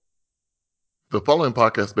The following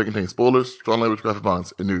podcast may contain spoilers, strong language, graphic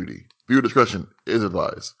violence, and nudity. Viewer discretion is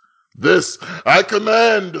advised. This I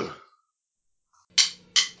command! Four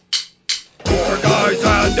guys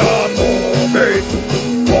and a movie.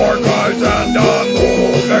 Four guys and a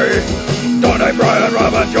movie. Donnie, Brian,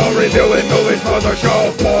 Rob, and Joe reviewing movies for the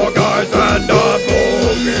show. Four guys and a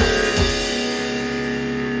movie.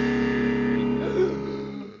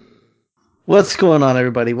 What's going on,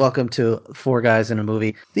 everybody? Welcome to Four Guys in a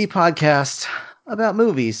Movie, the podcast about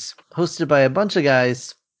movies, hosted by a bunch of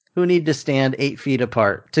guys who need to stand 8 feet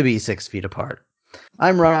apart to be 6 feet apart.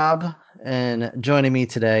 I'm Rob, and joining me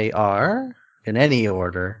today are, in any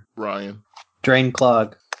order, Ryan. Drain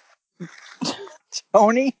clog.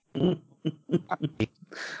 Tony?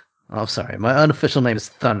 Oh, sorry. My unofficial name is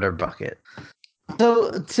Thunder Bucket.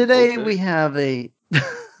 So today we have a...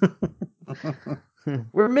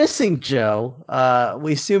 We're missing Joe.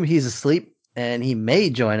 We assume he's asleep, and he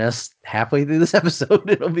may join us halfway through this episode.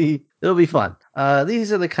 It'll be fun.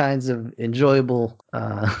 These are the kinds of enjoyable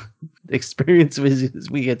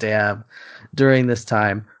experiences we get to have during this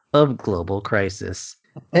time of global crisis.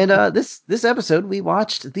 And this episode, we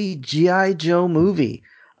watched the G.I. Joe movie.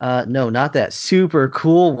 No, not that super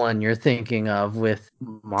cool one you're thinking of with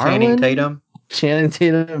Channing Tatum. Channing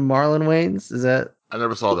Tatum and Marlon Wayans. Is that? I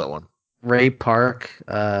never saw that one. Ray Park.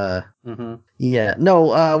 Yeah.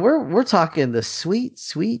 No, we're talking the sweet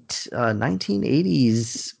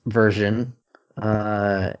 1980s version.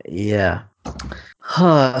 Yeah.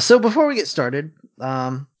 So before we get started,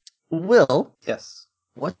 Will, Yes.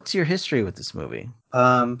 what's your history with this movie?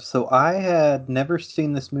 So I had never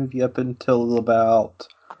seen this movie up until about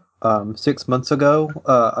 6 months ago.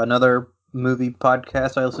 Another movie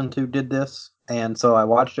podcast I listened to did this, and so I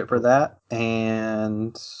watched it for that,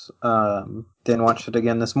 and then watched it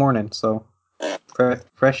again this morning. So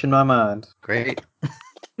fresh in my mind. Great.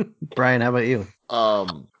 Brian, how about you? I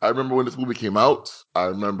remember when this movie came out. I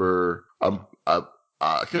remember. I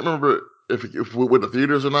can't remember if it went to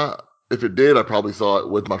theaters or not. If it did, I probably saw it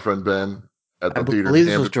with my friend Ben at the theater. I believe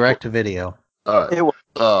this was direct to video. All right. It was.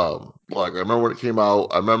 Like I remember when it came out.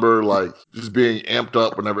 I remember like just being amped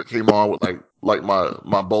up whenever it came on with like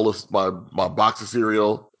my bolus, my box of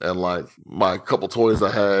cereal, and like my couple toys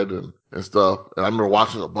I had and stuff. And I remember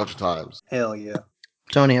watching it a bunch of times. Hell yeah.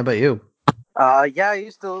 Tony, how about you? Yeah, I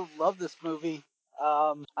used to love this movie.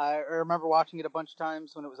 I remember watching it a bunch of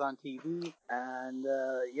times when it was on TV, and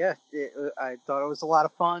I thought it was a lot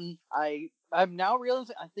of fun. I'm now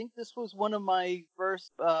realizing I think this was one of my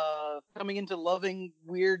first coming into loving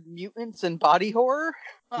weird mutants and body horror.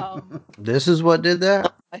 This is what did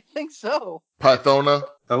that? I think so. Pythona.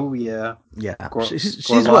 Oh yeah. Yeah. Gor- She's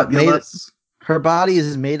what made it. Gorlobulus. Her body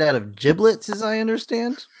is made out of giblets, as I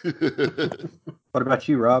understand. What about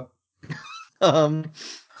you, Rob? I'm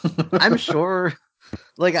sure.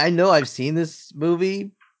 Like, I know I've seen this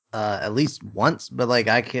movie at least once, but like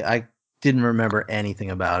I didn't remember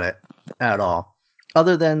anything about it at all,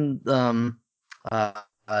 other than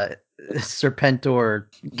Serpentor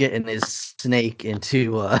getting his snake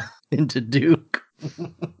into Duke.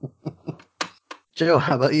 Joe,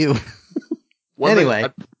 how about you? One Anyway.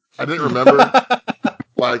 thing I didn't remember.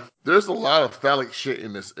 Like, there's a lot of phallic shit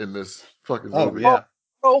in this fucking Oh movie. yeah.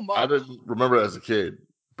 Oh my! I didn't remember it as a kid,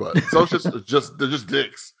 but so it's just they're just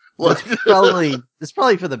dicks. Like, It's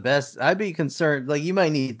probably for the best. I'd be concerned. Like, you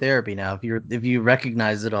might need therapy now if you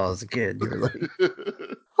recognize it all as a kid. You're like,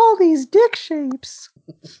 all these dick shapes.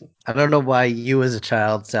 I don't know why you as a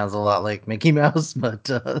child sounds a lot like Mickey Mouse, but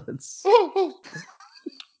it's all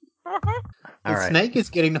The right. snake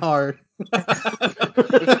is getting hard.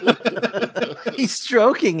 He's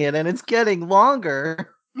stroking it, and it's getting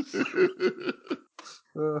longer.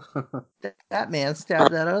 That man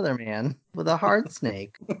stabbed that other man with a hard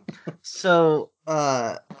snake. So,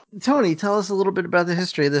 Tony, tell us a little bit about the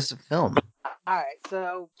history of this film. Alright,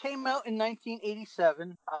 so came out in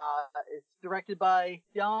 1987. It's directed by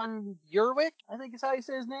Jon Urwich, I think is how you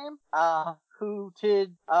say his name. Who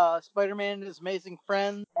did Spider-Man and His Amazing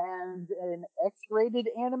Friends and an X-rated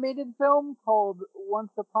animated film called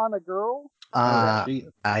Once Upon a Girl.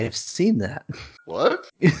 I've seen that.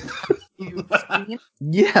 what? You've seen?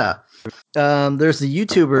 Yeah. There's a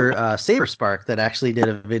YouTuber, Saberspark, that actually did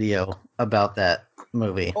a video about that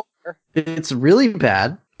movie. It's really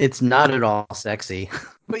bad. It's not at all sexy.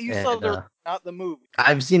 But you And, saw not the movie.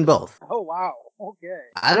 I've seen both. Oh wow. Okay.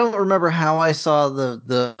 I don't remember how I saw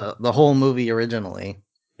the whole movie originally.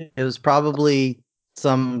 It was probably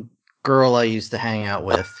some girl I used to hang out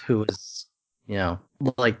with who was,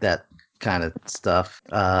 like that kind of stuff.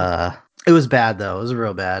 It was bad though. It was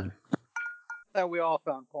real bad. That we all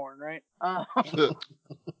found porn, right?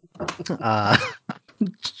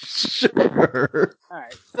 Sure. All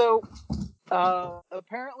right. So,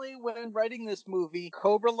 apparently, when writing this movie,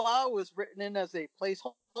 Cobra Law was written in as a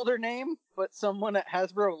placeholder name, but someone at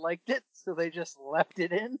Hasbro liked it, so they just left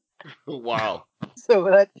it in. Wow. So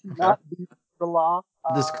that should not be the law.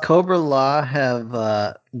 Does Cobra Law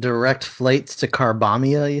have direct flights to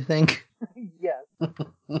Carbamia, you think? Yes.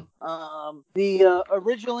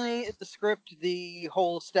 Originally the script, the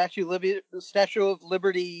whole Statue of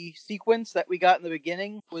Liberty sequence that we got in the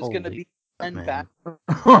beginning was going to Holy be end man. back.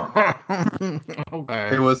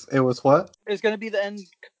 Okay. It was what? It was going to be the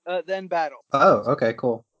end battle. Oh, okay,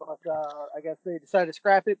 cool. But I guess they decided to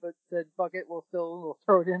scrap it, but said fuck it, we'll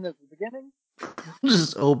throw it in at the beginning.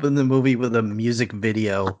 Just open the movie with a music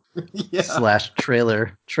video Yeah. /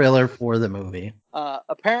 trailer for the movie.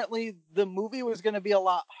 Apparently, the movie was going to be a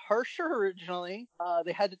lot harsher originally.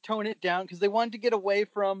 They had to tone it down because they wanted to get away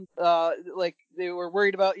from, like, they were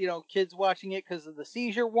worried about, kids watching it because of the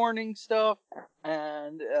seizure warning stuff,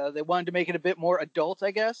 and they wanted to make it a bit more adult,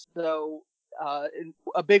 I guess. So,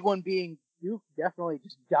 a big one being Duke definitely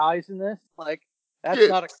just dies in this. Like, that's Yeah.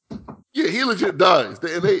 not a. Yeah, he legit dies.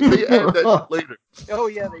 They add that later. Oh,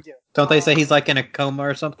 yeah, they do. Don't they say he's like in a coma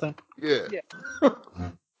or something? Yeah.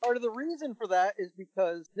 Part of the reason for that is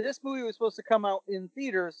because this movie was supposed to come out in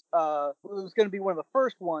theaters. It was going to be one of the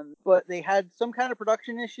first ones, but they had some kind of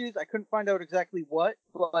production issues. I couldn't find out exactly what,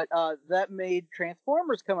 but that made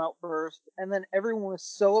Transformers come out first, and then everyone was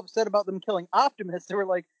so upset about them killing Optimus, they were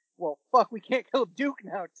like, well, fuck, we can't kill Duke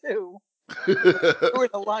now, too. They were in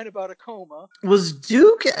a line about a coma. Was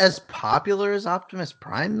Duke as popular as Optimus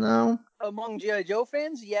Prime, though? Among G.I. Joe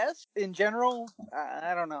fans, yes. In general,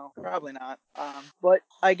 I don't know. Probably not. But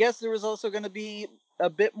I guess there was also going to be a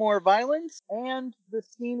bit more violence, and the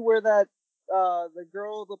scene where that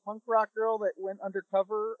the punk rock girl that went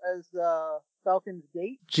undercover as Falcon's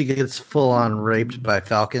date. She gets full on raped by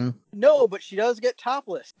Falcon. No, but she does get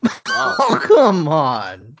topless. Wow. Oh, come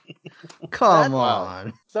on. Come Wow.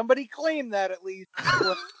 on. Somebody claimed that at least.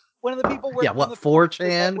 One of the people working Yeah, on what, the film said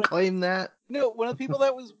 4chan that claimed that? No, one of the people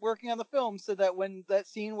that was working on the film said that when that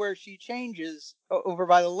scene where she changes over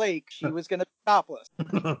by the lake, she was going to be topless.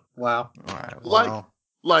 Wow. All right, Like- well.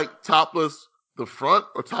 Like topless the front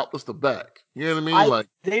or topless the back. You know what I mean?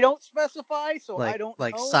 They don't specify, so Like, I don't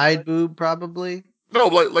like know. side boob, probably? no,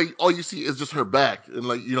 like all you see is just her back, and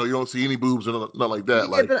like you don't see any boobs or nothing like that. Yeah,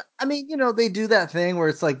 Like but I mean, they do that thing where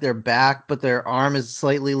it's like their back, but their arm is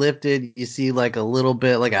slightly lifted. You see like a little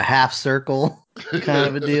bit, like a half circle kind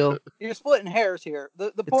of a deal. You're splitting hairs here.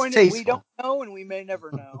 The It's point is we tasteful. don't know and we may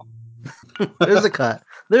never know. There's a cut.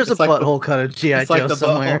 There's It's a like the- butthole cut of G.I. It's like Joe the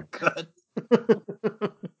somewhere. butthole cut.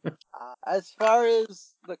 As far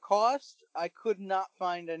as the cost, I could not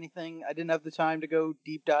find anything. I didn't have the time to go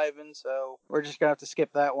deep diving, so we're just going to have to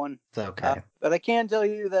skip that one. It's okay. But I can tell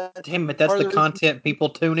you that Damn it, that's part the of reason- content people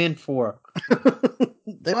tune in for.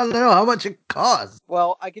 They want to know how much it costs.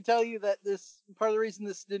 Well, I can tell you that this part of the reason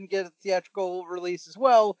this didn't get a theatrical release as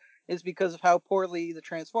well is because of how poorly the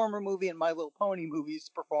Transformer movie and My Little Pony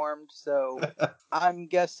movies performed. So I'm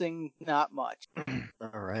guessing not much.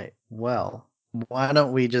 All right. Well, why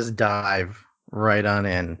don't we just dive right on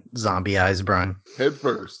in, Zombie Eyes, Brian? head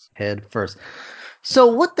first. Head first. So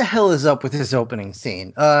what the hell is up with this opening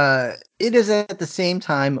scene? It is at the same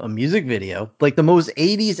time a music video, like the most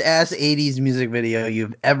 80s ass 80s music video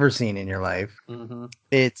you've ever seen in your life. Mm-hmm.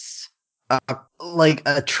 It's like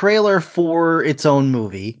a trailer for its own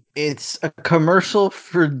movie. It's a commercial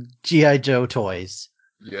for G.I. Joe toys.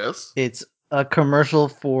 Yes. It's a commercial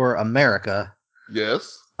for America. Yes.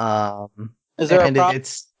 Is there a And problem?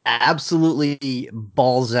 it's absolutely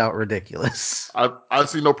balls out ridiculous. I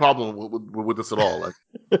see no problem with this at all. Like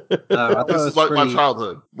I thought this it is was like pretty, my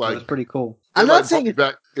childhood. it Like was pretty cool. I'm it, not like, saying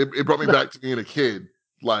brought me back. It brought me back to being a kid.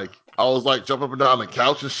 Like I was like jumping up and down the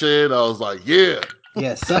couch and shit. I was like, yeah.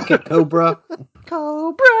 Yeah, suck it, Cobra.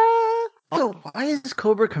 Cobra. So why is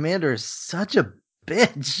Cobra Commander such a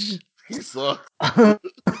bitch? He sucks.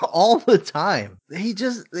 All the time? They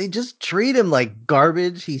just treat him like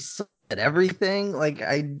garbage. He sucks at everything. Like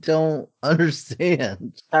I don't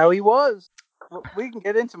understand. How he was. We can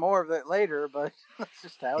get into more of it later, but that's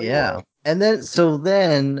just how he was. And then it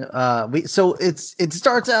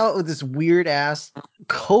starts out with this weird ass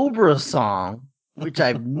Cobra song, which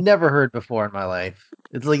I've never heard before in my life.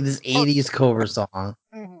 It's like this 80s Cobra song,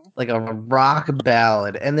 Mhm. like a rock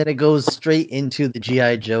ballad, and then it goes straight into the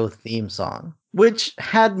G.I. Joe theme song, which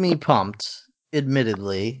had me pumped,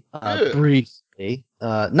 admittedly, Yeah. briefly.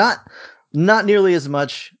 Not nearly as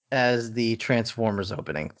much as the Transformers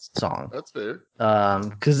opening song. That's fair.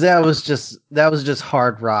 Because that was just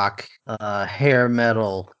hard rock, hair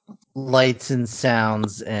metal lights and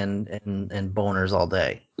sounds and boners all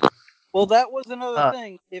day. Well, that was another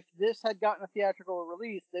thing. If this had gotten a theatrical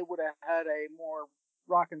release, they would have had a more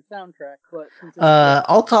rockin' soundtrack. But since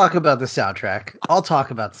I'll talk about the soundtrack.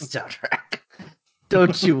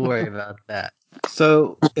 Don't you worry about that.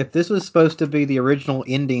 So, if this was supposed to be the original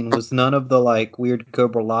ending, was none of the like weird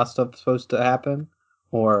Cobra Law stuff supposed to happen?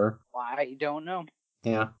 Or I don't know.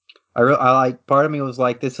 yeah, I like. Part of me was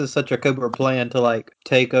like, this is such a Cobra plan to like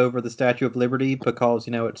take over the Statue of Liberty because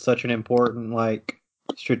it's such an important like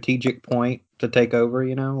strategic point to take over.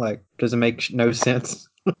 Like doesn't make no sense.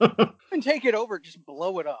 And take it over, just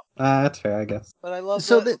blow it up. That's fair, I guess. But I love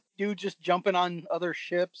So the dude just jumping on other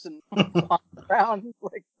ships and flying around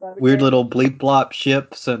like Weird little bleep blop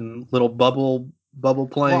ships and little bubble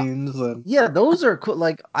planes and Yeah, those are cool.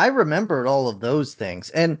 Like I remembered all of those things,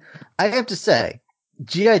 and I have to say,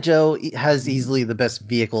 G.I. Joe has easily the best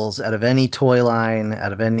vehicles out of any toy line,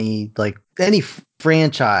 out of any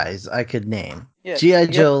franchise I could name. Yeah, G.I.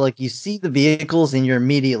 Joe, like you see the vehicles and you're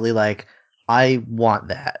immediately like, I want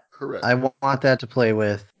that. Correct. I want that to play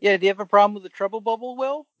with. Yeah, do you have a problem with the Trouble Bubble,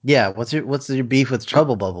 Will? Yeah, what's your beef with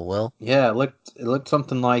Trouble Bubble, Will? yeah, it looked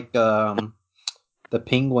something like the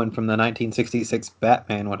penguin from the 1966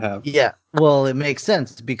 Batman would have. Yeah, well, it makes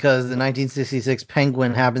sense because the 1966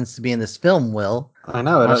 Penguin happens to be in this film, Will. I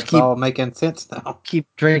know, it's all making sense now. Keep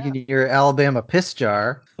drinking your Alabama piss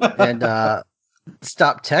jar and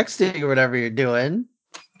stop texting or whatever you're doing.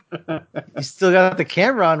 You still got the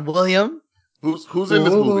camera on, William. Who's in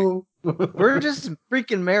this movie? We're just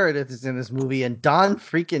freaking Meredith is in this movie, and Don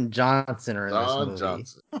freaking Johnson are in this movie.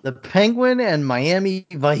 Johnson. The Penguin and Miami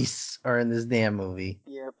Vice are in this damn movie.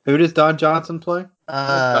 Yep. Who does Don Johnson play?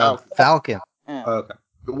 Falcon. Yeah. Oh, okay.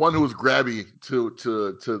 The one who was grabby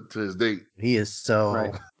to his date. He is so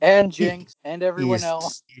Right. And Jinx and everyone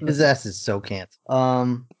else. His ass is so can't.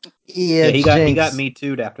 Yeah, he got Jinx. me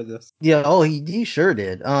too'd after this. Yeah, oh he sure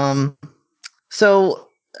did. So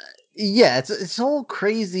yeah, it's this whole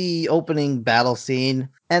crazy opening battle scene,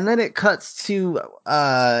 and then it cuts to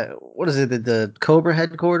what is it, the Cobra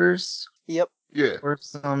headquarters? Yep. Yeah. Or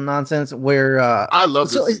some nonsense where I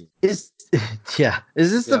love this scene. Is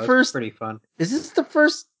this the first? Pretty fun. Is this the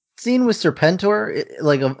first scene with Serpentor?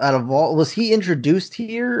 Like out of all, was he introduced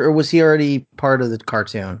here, or was he already part of the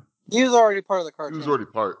cartoon? He was already part of the cartoon. He was already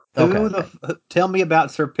part. Okay. Tell me about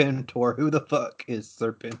Serpentor. Who the fuck is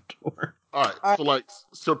Serpentor? All right. So like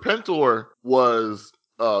Serpentor was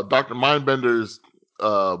Dr. Mindbender's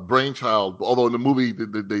brainchild, although in the movie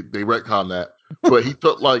they retcon that. But he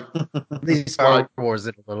took like They Star Wars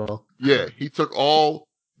it a little. Yeah, he took all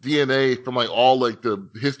DNA from like all like the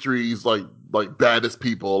histories like baddest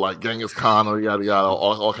people like Genghis Khan or yada yada,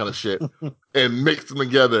 all kind of shit, and mixed them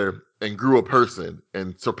together and grew a person.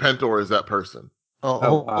 And Serpentor is that person.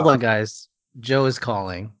 Hold on, guys. Joe is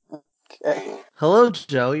calling. Okay. Hello,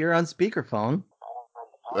 Joe. You're on speakerphone.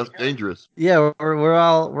 That's dangerous. Yeah, we're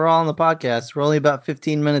all on the podcast. We're only about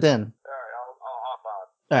 15 minutes in.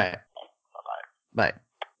 All right. Bye.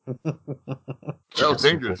 That was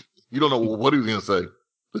dangerous. You don't know what he was gonna say.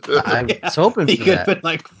 I was hoping He for could that. have been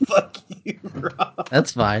like, "Fuck you, Rob."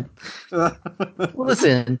 That's fine. Well,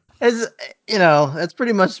 listen, as you know, that's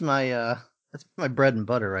pretty much my bread and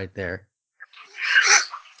butter right there.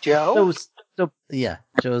 Joe? So yeah,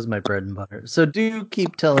 Joe's my bread and butter. So do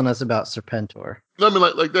keep telling us about Serpentor. No, I mean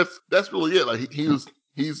like that's really it. Like he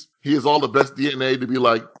has all the best DNA to be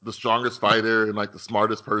like the strongest fighter and like the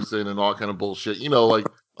smartest person and all kind of bullshit. You know, like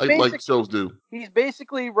shows do. He's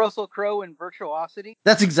basically Russell Crowe in Virtuosity.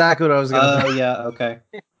 That's exactly what I was going to say. Oh yeah, okay.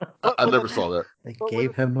 I never saw that. They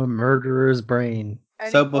gave him a murderer's brain.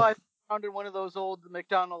 And So he flies around in one of those old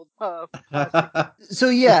McDonald's So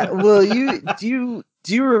yeah, well,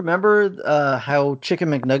 do you remember how Chicken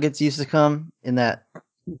McNuggets used to come in that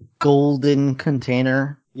golden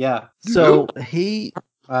container? Yeah. So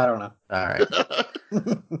I don't know. all right, I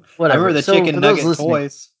whatever. remember the So chicken for those nugget listening-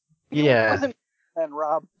 toys. Yeah. and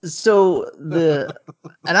Rob. So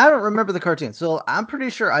and I don't remember the cartoon. So I'm pretty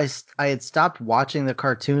sure I had stopped watching the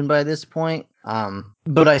cartoon by this point.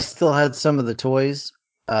 But I still had some of the toys.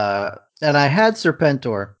 And I had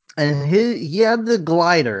Serpentor, and he had the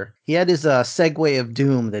glider. He had his Segway of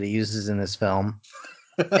Doom that he uses in this film,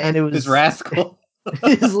 and it was His rascal.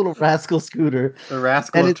 his little rascal scooter. The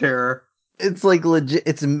rascal of terror. It's like legit.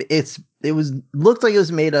 Looked like it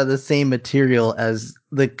was made out of the same material as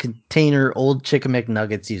the container old Chicken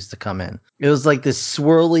McNuggets used to come in. It was like this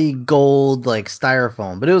swirly gold like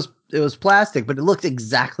styrofoam, but it was plastic, but it looked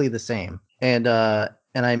exactly the same. And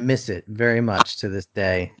I miss it very much to this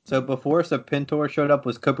day. So before Serpentor showed up,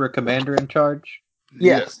 was Cobra Commander in charge?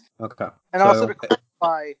 Yes. Okay. And So- also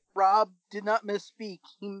clarify, Rob did not misspeak.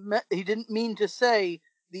 He didn't mean to say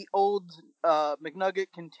the old McNugget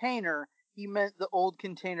container. He meant the old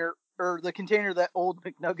container, or the container that old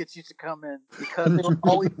McNuggets used to come in, because they were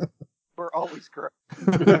always gross.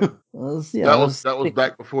 That was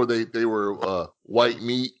back before they were white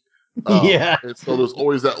meat. Yeah. And so there's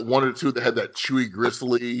always that one or two that had that chewy,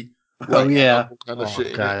 gristly, Oh, yeah. kind of shit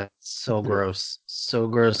in it. God, so gross. So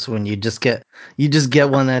gross when you just get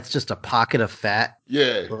one that's just a pocket of fat.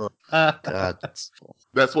 Yeah, Ugh, God.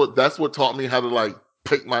 that's what taught me how to like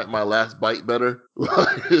pick my last bite better.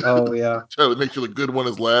 Oh, yeah. Try to make sure the good one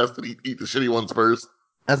is last and eat the shitty ones first.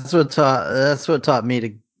 That's what taught me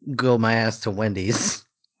to go my ass to Wendy's.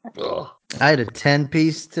 Ugh. I had a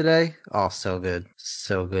 10-piece today. Oh, so good.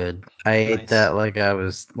 So good. I ate Nice. that like I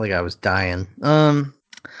was dying.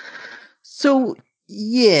 So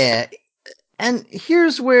yeah. And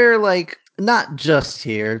here's where, like, not just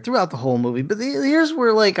here, throughout the whole movie, but here's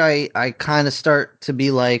where, like, I kind of start to be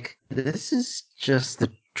like, this is just the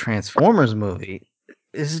Transformers movie.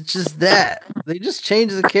 It's just that. They just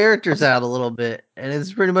changed the characters out a little bit, and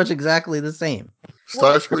it's pretty much exactly the same.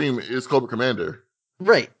 Starscream is Cobra Commander.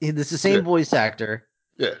 Right. It's the same voice actor.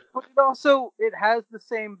 Yeah. But it has the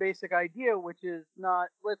same basic idea, which is not,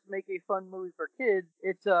 let's make a fun movie for kids.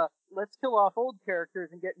 It's let's kill off old characters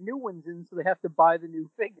and get new ones in, so they have to buy the new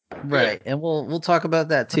figure. Right, and we'll talk about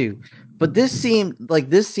that too. But this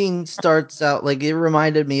scene starts out like, it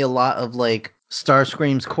reminded me a lot of like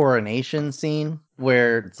Starscream's coronation scene,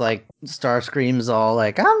 where it's like Starscream's all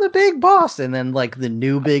like, "I'm the big boss," and then like the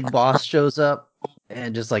new big boss shows up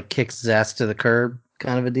and just like kicks his ass to the curb,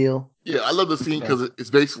 kind of a deal. Yeah, I love the scene because it's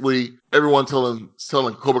basically everyone telling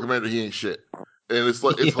Cobra Commander he ain't shit, and it's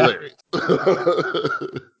like it's hilarious.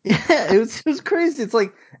 Yeah, it was crazy. It's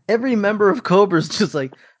like every member of Cobra's just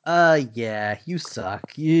like, yeah, you suck.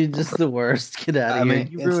 You're just the worst. Get out of here.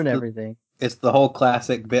 You ruin everything. It's the whole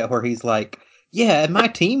classic bit where he's like, yeah, and my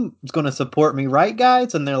team's going to support me, right,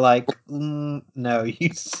 guys? And they're like, no, you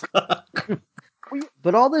suck.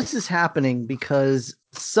 But all this is happening because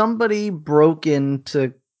somebody broke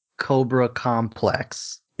into Cobra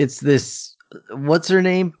Complex. It's this, what's her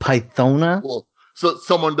name? Pythona? Well, so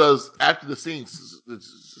someone does after the scenes.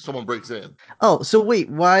 Someone breaks in. Oh, so wait,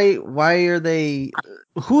 why are they?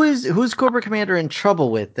 Who's Cobra Commander in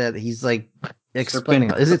trouble with that? He's like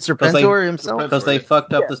explaining. Is it Serpentor himself? Because they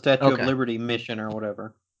fucked up the Statue Okay. of Liberty mission or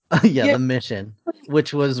whatever. Yeah, the mission,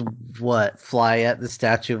 which was what? Fly at the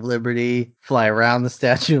Statue of Liberty, fly around the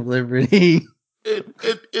Statue of Liberty.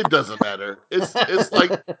 It doesn't matter. It's like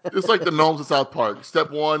the gnomes in South Park. Step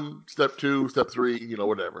 1, step 2, step 3.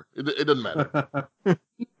 Whatever. It doesn't matter.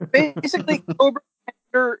 Basically, Cobra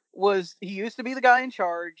Commander he used to be the guy in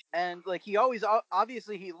charge, and like he always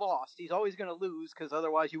obviously he lost. He's always going to lose because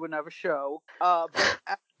otherwise you wouldn't have a show.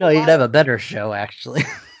 No, you'd have a better show actually.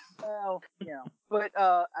 Well, but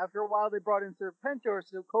after a while they brought in Serpentor,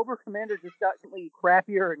 so Cobra Commander just got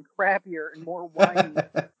crappier and crappier and more whiny.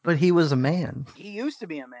 But he was a man. He used to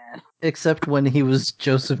be a man. Except when he was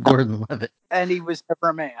Joseph Gordon-Levitt. And he was never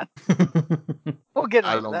a man. We'll get into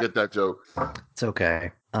I don't get that joke. It's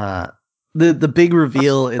okay. The big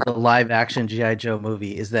reveal in the live-action G.I. Joe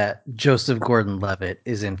movie is that Joseph Gordon-Levitt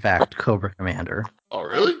is in fact Cobra Commander. Oh,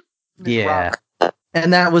 really? Yeah.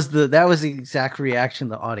 And that was the exact reaction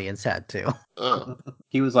the audience had too.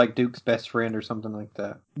 He was like Duke's best friend or something like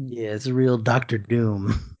that. Yeah, it's a real Dr.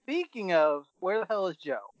 Doom. Speaking of, where the hell is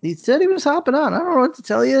Joe? He said he was hopping on. I don't know what to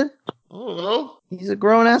tell you. I don't know. He's a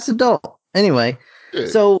grown-ass adult. Anyway, Yeah.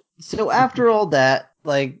 so after all that,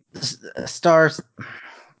 like,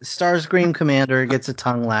 Starscream Commander gets a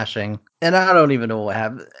tongue lashing, and I don't even know what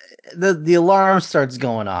happened. The alarm starts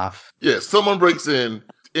going off. Yeah, someone breaks into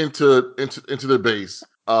their base,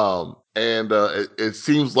 and it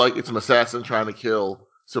seems like it's an assassin trying to kill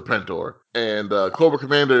Serpentor, and Cobra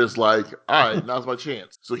Commander is like, all right, now's my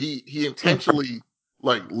chance. So he intentionally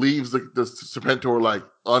like leaves the Serpentor like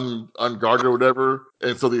unguarded or whatever,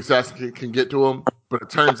 and so the assassin can get to him. But it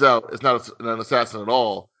turns out it's not an assassin at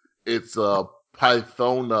all. It's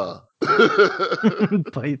Pythona.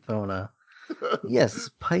 Pythona. Yes,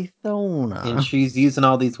 Pythona. And she's using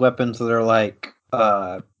all these weapons that are like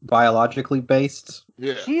biologically based.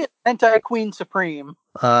 Yeah. She is anti-Queen Supreme.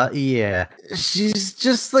 Yeah. She's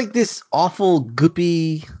just like this awful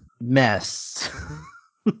goopy mess.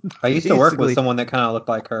 I used to work with Basically. someone that kind of looked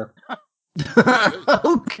like her.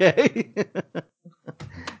 Okay.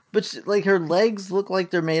 But like her legs look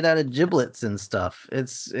like they're made out of giblets and stuff.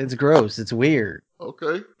 It's gross. It's weird.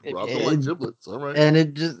 Okay. Rob don't like giblets. All right. And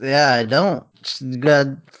it just, I don't. She's got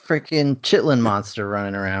a freaking chitlin monster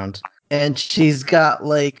running around. And she's got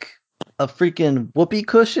like a freaking whoopee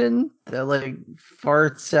cushion that like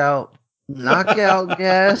farts out knockout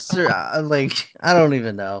gas, or like I don't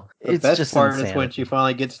even know. The It's best just part is insanity. when she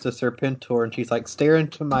finally gets to Serpentor and she's like, stare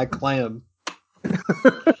into my clam.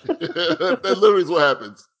 That literally is what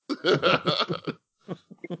happens.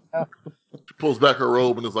 She pulls back her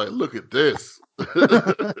robe and is like, "Look at this."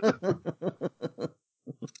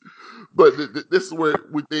 But this is where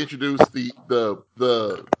they introduce the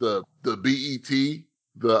BET.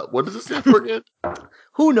 The what does it stand for again?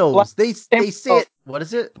 Who knows? They say Oh. it. What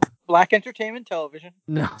is it? Black Entertainment Television.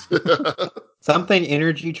 No. Something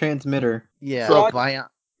energy transmitter. Yeah. So-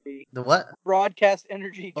 The what? Broadcast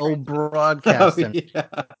Energy. Oh, Transmitter. broadcast. Yeah.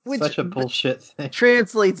 Which- Such a bullshit thing.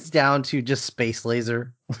 Translates down to just space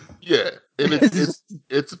laser. Yeah, and it's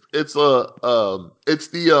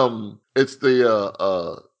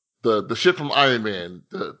the shit from Iron Man.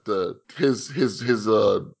 His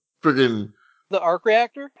friggin' The arc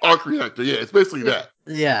reactor. arc reactor. Yeah, it's basically that.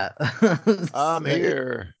 Yeah. I'm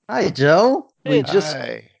here. Hi, Joe. We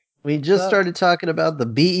Hi. just started talking about the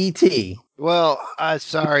BET. Well,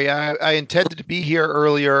 sorry. I intended to be here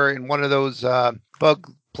earlier, and one of those bug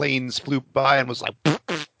planes flew by and was like,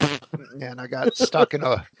 and I got stuck in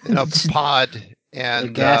a pod,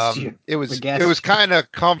 and gassed you. it was They gassed kind of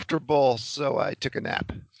comfortable, so I took a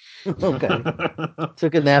nap. Okay.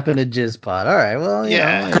 Took a nap in a jizz pod. All right. Well, you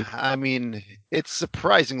Yeah, know, I mean, it's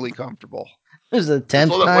surprisingly comfortable. there's a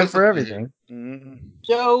 10th all that time wasted for you. everything. Mhm.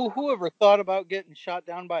 Joe, whoever thought about getting shot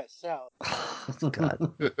down by a salad?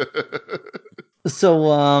 God.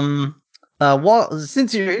 So, Walt,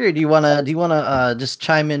 since you're here, do you wanna just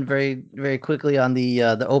chime in very, very quickly on the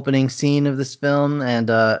opening scene of this film?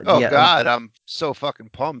 And Oh yeah, God, I'm so fucking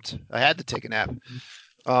pumped. I had to take a nap.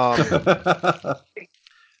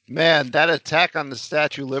 Man, that attack on the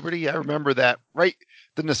Statue of Liberty, I remember that. Right,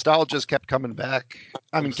 the nostalgia just kept coming back.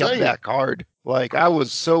 I mean, kept saying. back hard. Like, I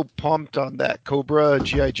was so pumped on that Cobra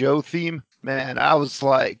G.I. Joe theme. Man, I was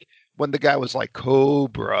like, when the guy was like,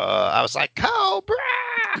 Cobra, I was like, Cobra!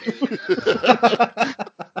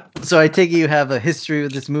 so I take it you have a history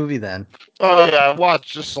with this movie then. Oh, yeah, I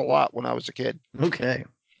watched this a lot when I was a kid. Okay.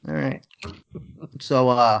 All right.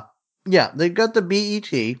 So, yeah, they got the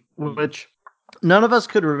BET, which none of us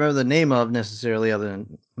could remember the name of necessarily, other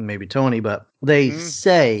than maybe Tony, but they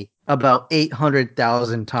say about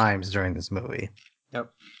 800,000 times during this movie.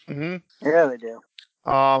 Mm-hmm. Yeah, they do.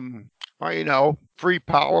 Well, you know, free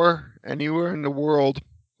power anywhere in the world.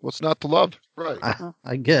 What's not to love? Right.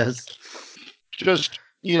 I guess. Just,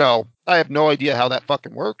 you know, I have no idea how that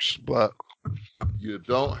fucking works, but You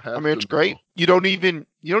don't have. I mean, it's to great. know. You don't even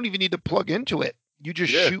need to plug into it. You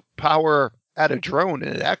just Yeah. shoot power at a drone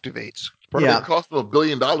and it activates. Yeah. It cost them $1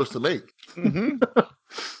 billion to make. Mm-hmm.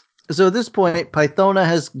 So at this point, Pythona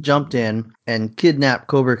has jumped in and kidnapped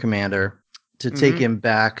Cobra Commander to take him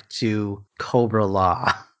back to Cobra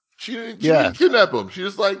Law. She didn't kidnap him. She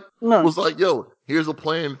just No. was like, "Yo, here's a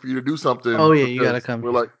plan for you to do something." Oh, yeah, you because gotta come.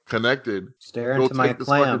 We're like connected. Stare Go into my take this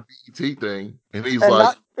clam. fucking BT thing, and he's And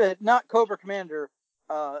like, not Cobra Commander,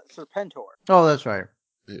 Serpentor. Oh, that's right.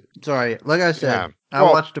 Yeah. Sorry. Like I said, Yeah. I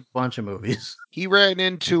Well- watched a bunch of movies. He ran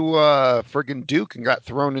into friggin' Duke and got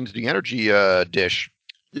thrown into the energy dish.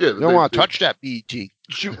 "Yeah, You don't want to touch that BET.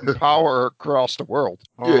 Shooting power across the world.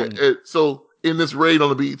 Yeah, so in this raid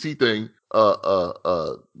on the BET thing,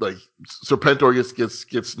 like Serpentor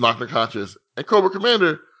gets knocked unconscious, and Cobra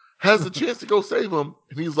Commander has the chance to go save him,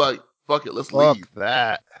 and he's like, "Fuck it, let's Fuck leave."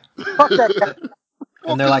 that. Fuck that guy.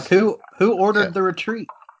 And they're like, who ordered the retreat?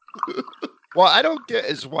 Well, I don't get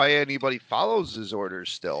is why anybody follows his orders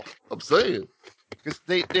still. I'm saying, Because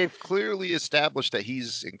they've clearly established that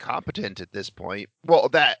he's incompetent at this point. Well,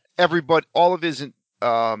 that everybody, all of his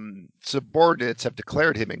subordinates have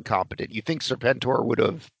declared him incompetent. You think Serpentor would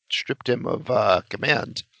have stripped him of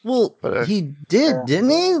command? Well, But, he did, didn't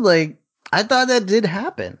he? Like, I thought that did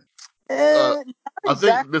happen. Not I think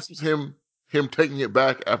exactly. this was him taking it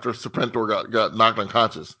back after Serpentor got knocked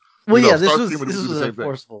unconscious. Well, You know, yeah, this Starscream would was do the same thing.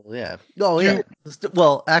 forceful. Yeah. Oh, yeah.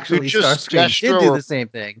 Well, actually, just Starscream did Destro do or- the same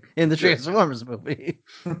thing in the Transformers movie,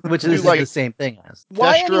 which Do is like- the same thing as.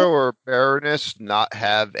 Why Destro or Baroness not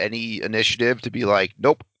have any initiative to be like,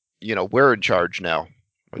 nope, you know, we're in charge now.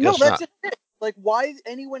 I No, guess that's not. it. Like, why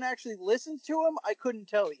anyone actually listens to him, I couldn't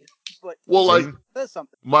tell you. But Well, he like says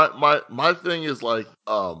something. my thing is like,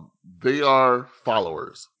 they are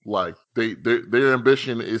followers. Like their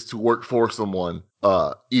ambition is to work for someone,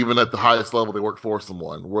 even at the highest level, they work for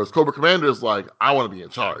someone. Whereas Cobra Commander is like, I want to be in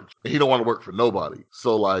charge, and he don't want to work for nobody.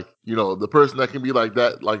 So like, the person that can be like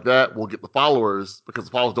that will get the followers because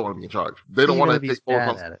the followers don't want to be in charge. They don't Even want if to he's take full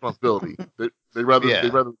bad at it. responsibility. They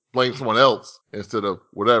rather blame someone else instead of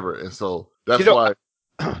whatever. And so that's why.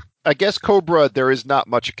 I guess Cobra, there is not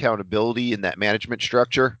much accountability in that management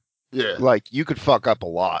structure. Yeah. Like, you could fuck up a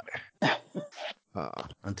lot.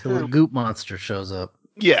 Until a goop monster shows up.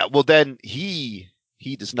 Yeah, well then he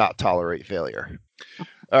does not tolerate failure.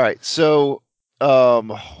 All right, so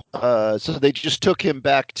so they just took him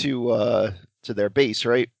back to their base,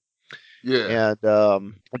 right? Yeah.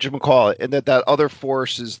 And whatchamacallit, and that other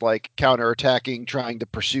force is like counterattacking, trying to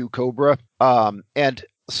pursue Cobra. And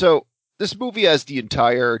so this movie has the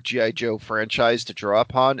entire G.I. Joe franchise to draw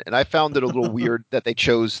upon, and I found it a little weird that they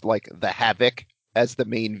chose like the Havoc as the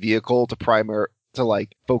main vehicle to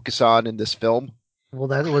like focus on in this film. Well,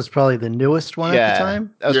 that was probably the newest one at the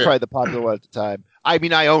time. That was probably the popular one at the time. I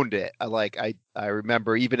mean, I owned it. I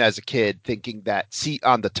remember even as a kid thinking that seat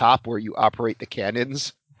on the top where you operate the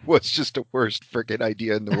cannons was just the worst freaking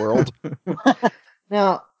idea in the world.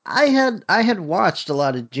 Now, I had watched a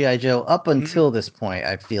lot of G.I. Joe up until this point,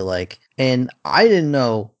 I feel like, and I didn't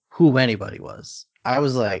know who anybody was. I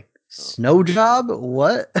was like, Snow Job?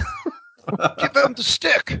 What? Give him the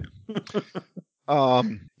stick.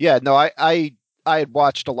 I had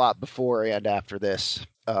watched a lot before and after this.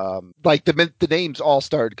 Like the names all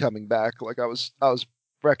started coming back. Like I was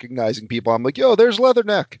recognizing people. I'm like, yo, there's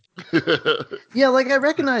Leatherneck. Yeah, like I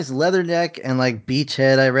recognize Leatherneck and like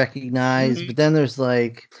Beachhead I recognize, but then there's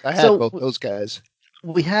like I had both those guys.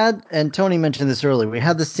 We had, and Tony mentioned this earlier, we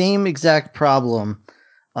had the same exact problem.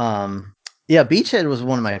 Beachhead was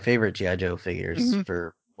one of my favorite G.I. Joe figures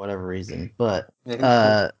for whatever reason, but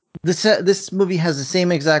this movie has the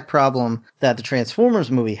same exact problem that the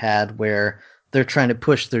Transformers movie had, where they're trying to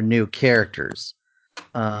push their new characters.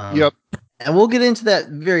 Yep. And we'll get into that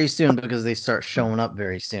very soon because they start showing up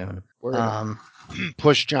very soon.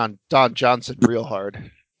 Push Don Johnson real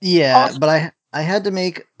hard. Yeah, awesome. But I had to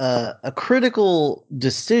make a critical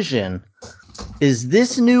decision. Is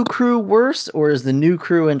this new crew worse, or is the new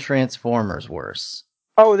crew in Transformers worse?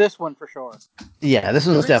 Oh, this one for sure. Yeah, this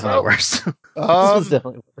one's definitely worse. This one's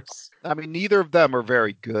definitely worse. I mean, neither of them are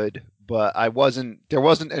very good, but there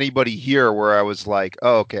wasn't anybody here where I was like,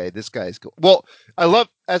 oh, okay, this guy's cool. Well,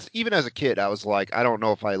 even as a kid, I was like, I don't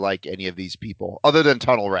know if I like any of these people other than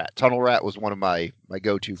Tunnel Rat. Tunnel Rat was one of my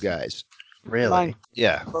go-to guys. Really?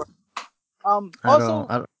 Yeah.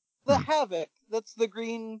 Also, the Havoc, that's the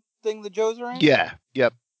green thing the Joes are in? Yeah.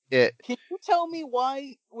 Yep. Can you tell me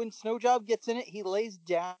why, when Snow Job gets in it, he lays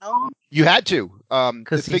down? You had to.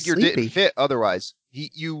 The figure sleepy. didn't fit otherwise.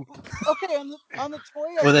 Okay, on the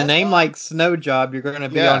toy. With a name like Snow Job, you're going to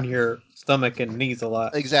be on your stomach and knees a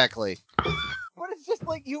lot. Exactly. But it's just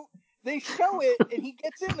like they show it, and he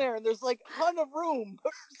gets in there, and there's like a ton of room,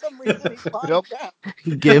 but for some reason he's lying down.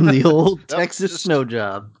 You gave him the old Texas Snow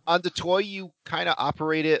Job. On the toy, you kind of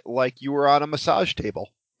operate it like you were on a massage table.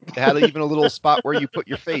 It had even a little spot where you put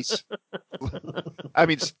your face. I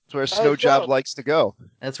mean, it's where Snow Job likes to go.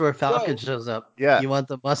 That's where Falcon shows up. Yeah. You want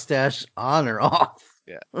the mustache on or off?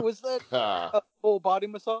 Yeah. Was that a full body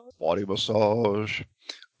massage? Body massage.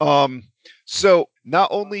 So not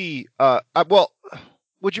only,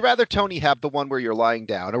 would you rather, Tony, have the one where you're lying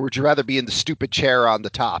down, or would you rather be in the stupid chair on the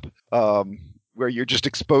top, where you're just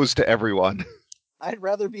exposed to everyone? I'd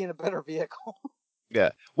rather be in a better vehicle.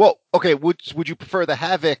 Yeah. Well, okay. Would you prefer the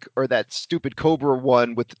Havoc or that stupid Cobra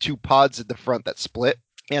one with the two pods in the front that split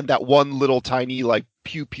and that one little tiny like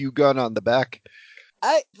pew pew gun on the back?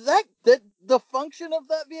 The function of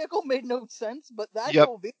that vehicle made no sense, but that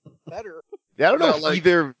whole vehicle was better. Yeah, I don't know if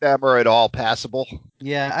either of them are at all passable.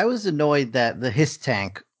 Yeah, I was annoyed that the Hiss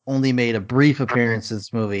tank only made a brief appearance in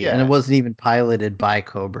this movie, and it wasn't even piloted by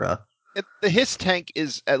Cobra. The Hiss tank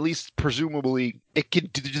is at least presumably the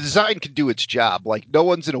design can do its job. Like no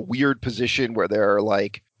one's in a weird position where they're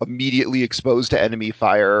like immediately exposed to enemy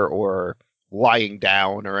fire or lying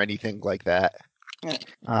down or anything like that.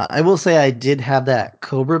 I will say I did have that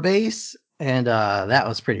Cobra base, and that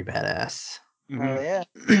was pretty badass.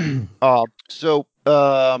 Mm-hmm. Oh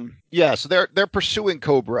yeah. So they're pursuing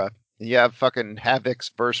Cobra. You have fucking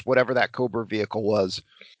Havoc's versus whatever that Cobra vehicle was,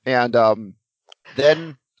 and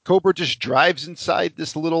then Cobra just drives inside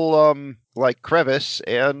this little like crevice,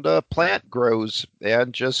 and a plant grows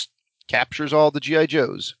and just captures all the G.I.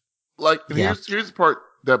 Joes. Like here's the part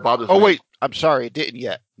that bothers me. Oh wait, I'm sorry, it didn't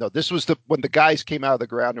yet. No, this was when the guys came out of the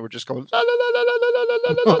ground and were just going.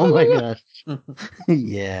 Oh my gosh!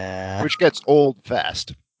 Yeah, which gets old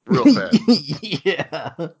fast. Real fast.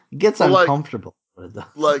 Yeah, it gets uncomfortable.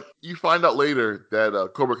 like you find out later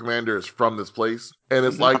that Cobra Commander is from this place, and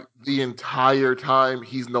it's like the entire time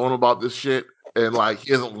he's known about this shit, and like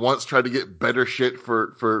he hasn't once tried to get better shit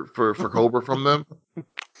for Cobra from them.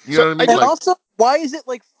 You know what I mean? And Like, also, why is it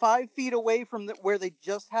like 5 feet away from where they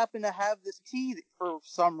just happen to have this tea for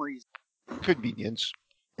some reason? Convenience.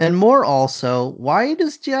 And more also, why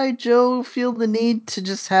does G.I. Joe feel the need to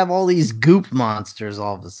just have all these goop monsters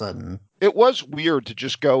all of a sudden? It was weird to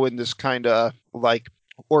just go in this kind of like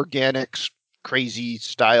organics, crazy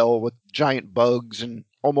style with giant bugs and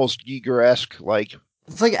almost Giger-esque. Like,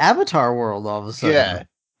 It's like Avatar World all of a sudden. yeah.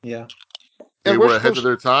 Yeah. they And were we're ahead of supposed-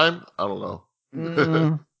 their time. I don't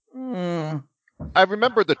know. I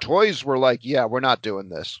remember the toys were like, yeah, we're not doing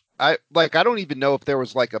this. I don't even know if there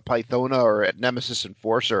was like a Pythona or a Nemesis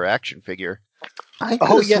Enforcer action figure. I could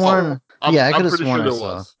Oh, have yes. sworn. I'm, Yeah, I I'm could have pretty sworn sure I there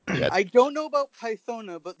saw. was. Yeah. I don't know about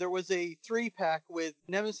Pythona, but there was a 3-pack with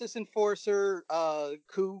Nemesis Enforcer,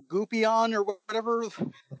 Goopion or whatever.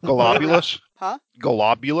 Globulus? Huh?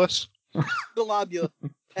 Globulus? Globula.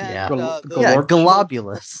 And, Yeah. Galorch? Yeah,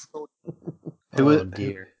 Globulus. Who Oh was-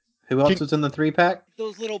 dear. Who else was in the 3-pack?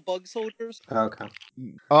 those little bug soldiers. Okay.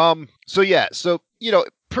 So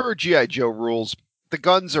per G.I. Joe rules, the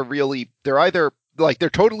guns are really, they're either like they're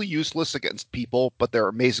totally useless against people, but they're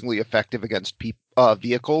amazingly effective against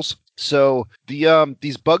vehicles. So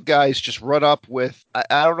these bug guys just run up with,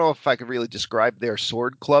 I don't know if I could really describe their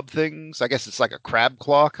sword club things. I guess it's like a crab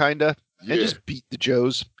claw kinda. Yeah, And just beat the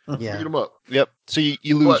Joes. beat Yeah. them up. Yep. So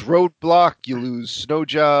you lose Roadblock, you lose Snow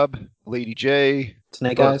Job, Lady J.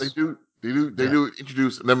 Snake But Eyes? they do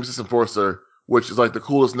introduce Nemesis Enforcer, which is like the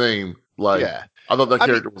coolest name. Like, Yeah. I thought that I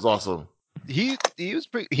character was awesome. He was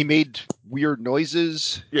he made weird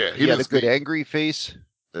noises. Yeah, He had a didn't good speak. angry face.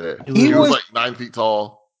 Yeah. He He was was- like 9 feet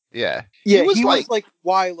tall. Yeah. Yeah, was he like- was like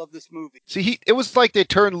why I love this movie. See, it was like they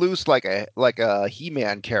turned loose like a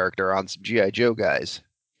He-Man character on some G.I. Joe guys.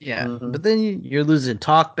 Yeah. Mhm. But then you're losing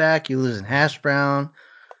Talkback, you're losing Hash Brown,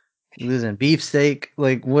 you're losing Beefsteak.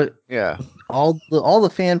 Like what? Yeah. All the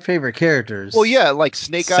fan favorite characters. Well, yeah, like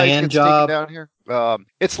Snake Eyes Sand gets Job. taken down here.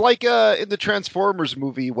 It's like in the Transformers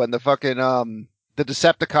movie when the fucking the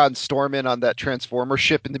Decepticons storm in on that Transformer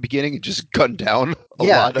ship in the beginning and just gun down a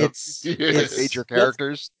Yeah, lot of it's major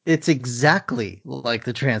characters. It's exactly like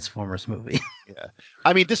the Transformers movie.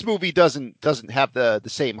 I mean, this movie doesn't have the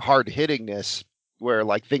same hard hittingness where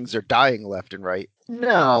like things are dying left and right.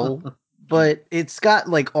 No, but it's got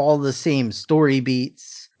like all the same story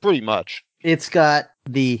beats. Pretty much. It's got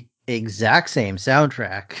the exact same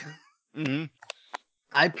soundtrack. Mm-hmm.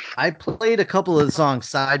 I played a couple of the songs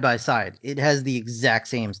side by side. It has the exact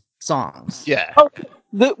same songs. Yeah.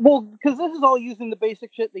 Because this is all using the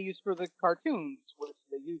basic shit they use for the cartoons, which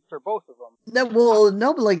they use for both of them.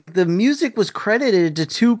 No, but like the music was credited to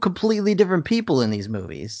 2 completely different people in these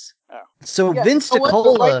movies. Oh. So Yeah, Vince so what the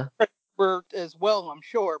DiCola, Were as well, I'm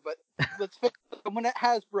sure. But let's face it, someone at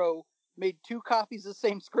Hasbro made 2 copies of the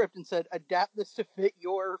same script and said, adapt this to fit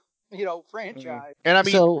your, franchise. And I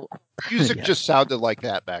mean, so music yeah. just sounded like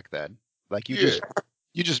that back then. Like you Yeah.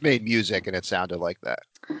 just made music and it sounded like that.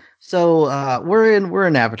 So we're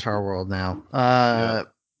in Avatar world now.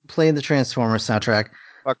 Playing the Transformers soundtrack.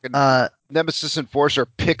 Fucking Uh, Nemesis Enforcer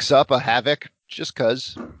picks up a Havoc just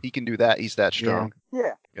cause he can do that. He's that strong.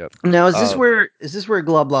 Yeah. now is this where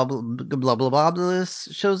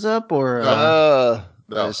Globulus shows up or? No.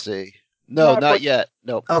 Let's see. No, Not not but- yet.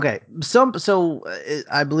 Nope. Okay,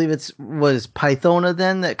 I believe it's was Pythona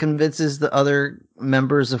then that convinces the other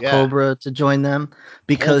members of Yeah. Cobra to join them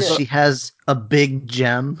because Yeah. she has a big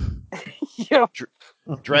gem. Yeah.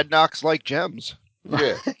 Dreadnoks like gems.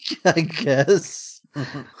 Yeah. I guess.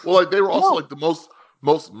 Well, like they were also No. like the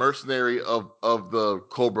most mercenary of the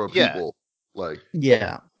Cobra Yeah. people. Like,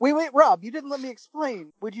 Yeah. Wait, Rob, you didn't let me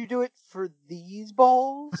explain. Would you do it for these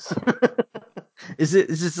balls? Is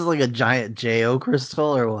this like a giant Jo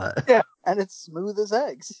crystal or what? Yeah. And it's smooth as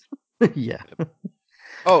eggs. Yeah.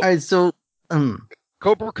 Oh, All right. So,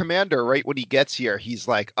 Cobra Commander, right when he gets here, he's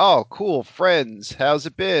like, "Oh, cool, friends. How's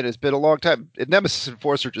it been? It's been a long time." And Nemesis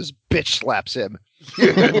Enforcer just bitch slaps him,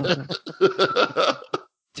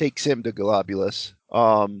 takes him to Globulus.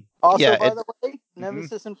 Also, Yeah, by it- the way,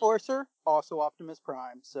 Nemesis Enforcer, also Optimus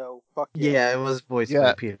Prime. So, fuck yeah, yeah. it was voiced Yeah.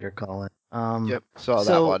 by Peter Cullen. Yep, saw that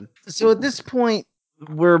so- one. So at this point,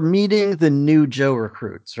 we're meeting the new Joe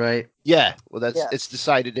recruits, right? Yeah, well, Yeah. it's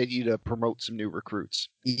decided they need to promote some new recruits.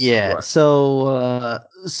 Yeah. Right. So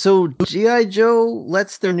GI Joe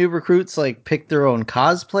lets their new recruits like pick their own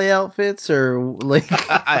cosplay outfits, or like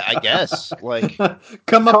I guess, like,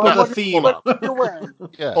 Come up with a What- theme. Hold on. You're wearing.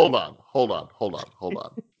 yeah, Hold on.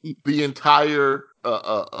 The entire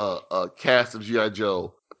a cast of GI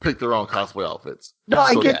Joe pick their own cosplay outfits. No,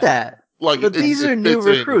 I So, get yeah. that. Like, But these are new fits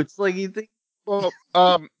in. recruits. Like you think Well,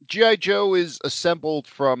 GI Joe is assembled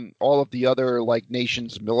from all of the other like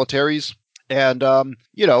nations' militaries, and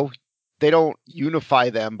you know, they don't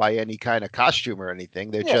unify them by any kind of costume or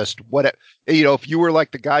anything. They're Yeah. just what you know. If you were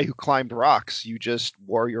like the guy who climbed rocks, you just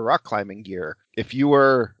wore your rock climbing gear. If you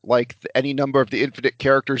were like any number of the Infinite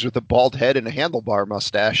characters with a bald head and a handlebar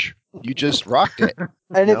mustache, you just rocked it.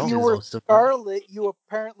 And No. if you were Most of them. Scarlet, you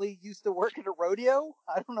apparently used to work at a rodeo.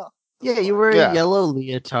 I don't know. Yeah, you wear Yeah. a yellow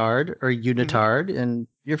leotard or unitard, and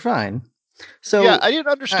you're fine. So Yeah, I didn't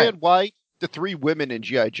understand why the three women in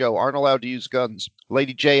GI Joe aren't allowed to use guns.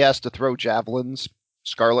 Lady J has to throw javelins.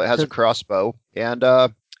 Scarlet has a crossbow, and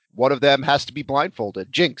one of them has to be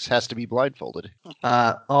blindfolded. Jinx has to be blindfolded.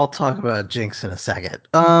 I'll talk about Jinx in a second.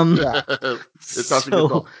 Yeah. It's how she gets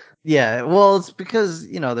off. Yeah, well, it's because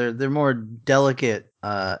they're more delicate.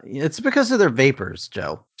 It's because of their vapors,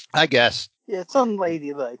 Joe. I guess. Yeah, it's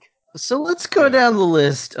unladylike. So let's go Yeah. down the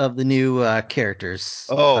list of the new characters.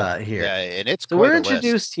 Here. Yeah, and it's So quite we're a list.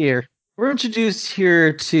 introduced here. We're introduced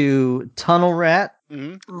here to Tunnel Rat,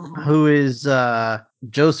 Mhm. who is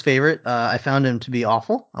Joe's favorite. I found him to be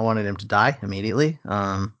awful. I wanted him to die immediately.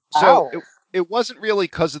 So Ow. it wasn't really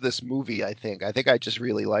because of this movie. I think I just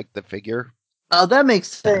really liked the figure. Oh, that makes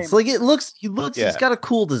sense. Same. Like he looks. Yeah. He's got a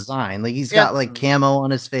cool design. Like he's Yeah. got like camo on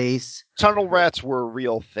his face. Tunnel rats were a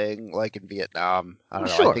real thing, like in Vietnam. I don't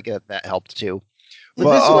know. Sure. I think that helped too. But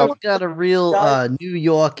But, this one's got a real guys- New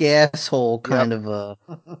York asshole kind of a.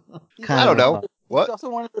 He's Kind I don't also- know. He's What? also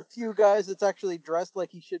one of the few guys that's actually dressed like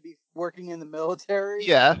he should be working in the military.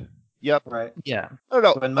 Yeah. Yep. Right. Yeah. I don't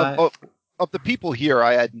know. When my- Of the people here,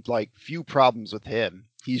 I had like few problems with him.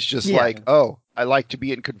 He's just Yeah. like, oh, I like to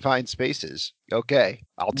be in confined spaces. Okay,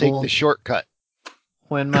 I'll take Well- the shortcut.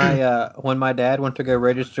 When my dad went to go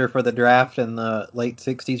register for the draft in the late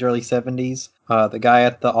 '60s, early '70s, the guy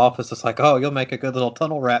at the office was like, "Oh, you'll make a good little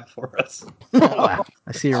tunnel rat for us." Wow.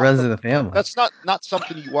 I see it runs in the family. That's not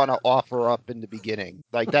something you want to offer up in the beginning.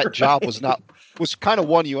 Like that job was kind of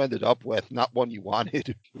one you ended up with, not one you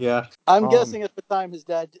wanted. Yeah. I'm Um, guessing at the time his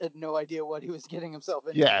dad had no idea what he was getting himself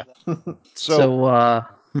into. Yeah. So, So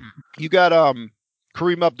you got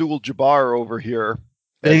Kareem Abdul-Jabbar over here.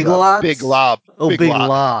 Big as, Lots? Big Lob. oh, Big Lob.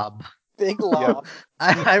 Lob. Big lob.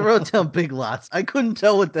 I wrote down Big Lots. I couldn't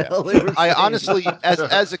tell what the hell they were. I saying. honestly,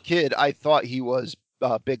 as a kid, I thought he was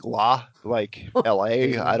Big La, like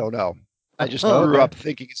L.A. I don't know. I just Oh, grew okay. up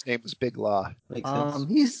thinking his name was Big La. Makes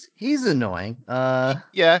sense. He's annoying. Yeah,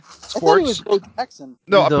 I thought he was sports. Bo Jackson.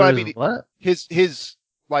 No, but I those- mean what? his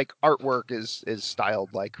like artwork is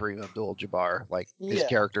styled like Kareem Abdul-Jabbar, like his Yeah.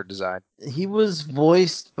 character design. He was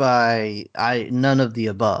voiced by none of the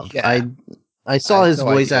above. Yeah. I saw I have his no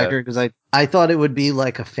voice idea. actor because I thought it would be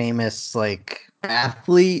like a famous like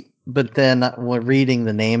athlete, but then when reading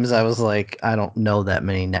the names, I was like, I don't know that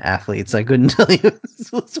many athletes. I couldn't tell you.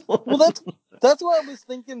 This was one. Well, that's why I was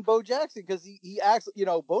thinking Bo Jackson, because he acts,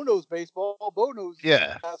 Bo knows baseball, Bo knows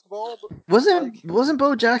Yeah. basketball. But wasn't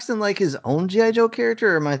Bo Jackson like his own GI Joe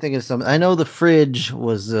character, or am I thinking of something? I know the Fridge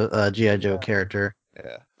was a GI Joe Yeah. character.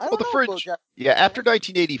 Yeah. I don't Well, the know Fridge- Bo Jackson. Yeah, after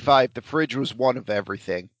 1985, the Fridge was one of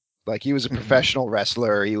everything. Like he was a Mhm. professional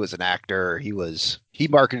wrestler, he was an actor, he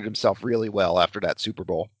marketed himself really well after that Super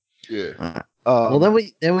Bowl. Yeah. Well, then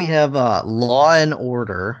we have Law and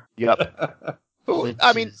Order. Yep. which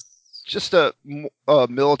I mean, is- just a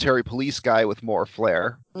military police guy with more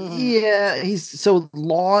flair. Mhm. yeah, so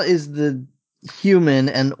Law is the human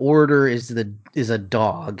and Order is a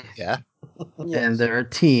dog, Yeah. Yes. and they're a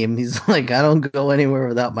team. He's like, I don't go anywhere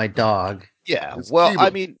without my dog. Yeah. It's Well, Cuba. I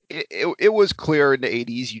mean, it was clear in the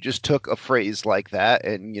 80s. You just took a phrase like that,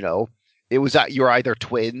 and it was that you're either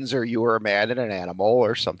twins or you were a man and an animal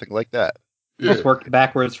or something like that. Yeah. Just worked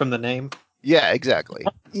backwards from the name. Yeah, exactly.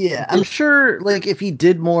 Yeah, I'm sure. Like, if he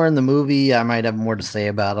did more in the movie, I might have more to say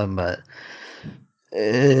about him. But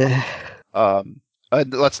And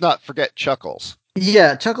let's not forget Chuckles.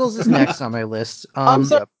 yeah, Chuckles is next on my list. I'm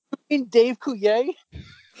sorry, you mean Dave Coulier?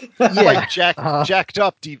 Yeah. Like jacked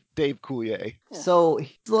up Dave Coulier. So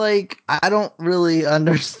he's like, I don't really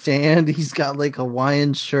understand. He's got like a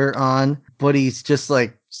Hawaiian shirt on, but he's just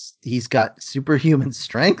like, he's got superhuman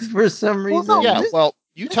strength for some Well, reason. no, Yeah, this- well,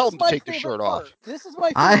 you This tell is him to my take the favorite shirt part. off. This is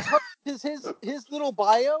my I- favorite part. His little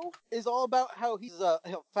bio is all about how he's a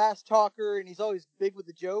fast talker and he's always big with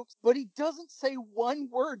the jokes, but he doesn't say one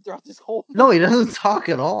word throughout this whole movie. No, he doesn't talk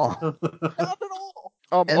at all. Not at all.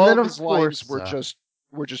 And All then, of of his lines course,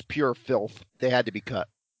 were just pure filth. They had to be cut.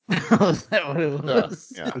 Is that what it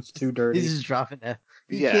was? Yeah. It's too dirty. He's just dropping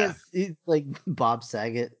He Yeah. can't. He's like Bob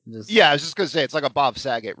Saget. Just Yeah, I was just gonna say it's like a Bob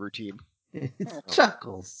Saget routine. It's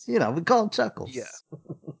Chuckles. You know, we call him Chuckles. Yeah.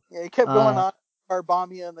 Yeah, he kept going Uh, on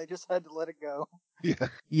Arbamia, and they just had to let it go. Yeah.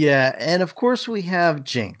 Yeah, and of course we have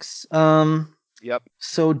Jinx. Yep.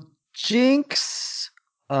 So Jinx,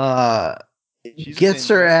 She's a gets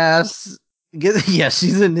her ninja. ass. Yeah,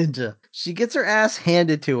 she's a ninja. She gets her ass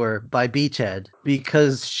handed to her by Beachhead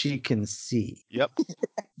because she can see. Yep.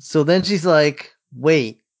 So then she's like,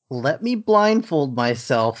 "Wait, let me blindfold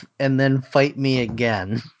myself and then fight me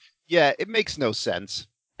again." Yeah, it makes no sense.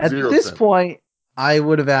 At Zero this sense. point, I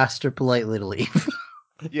would have asked her politely to leave.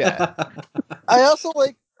 Yeah. I also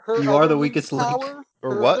like her. You are other the ninja weakest link. power.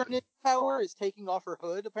 Or her what? other ninja power is taking off her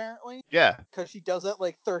hood, apparently, Yeah. because she does that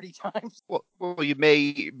like 30 times. Well, you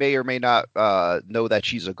may or may not know that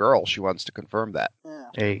she's a girl. She wants to confirm that. Yeah.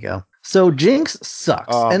 There you go. So Jinx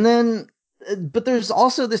sucks. And then, but there's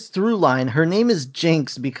also this through line. Her name is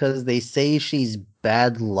Jinx because they say she's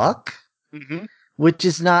bad luck, Mm-hmm. which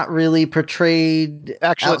is not really portrayed.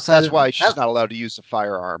 Actually, outside that's of- why she's not allowed to use a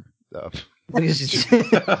firearm. Though. Because she's,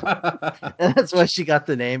 and that's why she got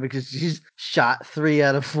the name, because she's shot 3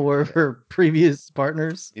 out of 4 of her previous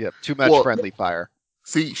partners. Yep. Too much Well- friendly fire.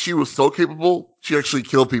 See, she was so capable, she actually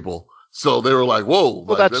killed people. So they were like, "Whoa!"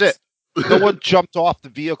 Well, like, that's it. No one jumped off the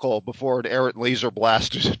vehicle before an errant laser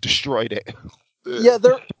blast destroyed it. Yeah,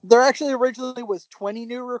 there actually originally was 20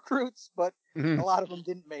 new recruits, but Mhm. a lot of them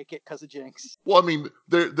didn't make it because of Jinx. Well, I mean,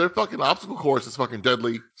 their fucking obstacle course is fucking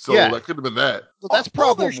deadly. So Yeah. that could have been that. So that's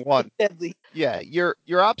All their problem shit one. is deadly. Yeah, your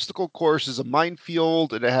obstacle course is a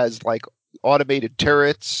minefield, and it has like automated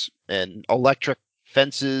turrets and electric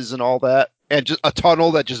fences and all that, and just a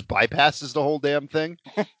tunnel that just bypasses the whole damn thing.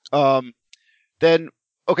 Then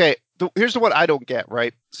okay, here's the one I don't get.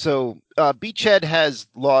 Right, so Beachhead has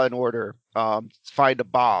Law and Order find a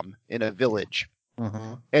bomb in a village,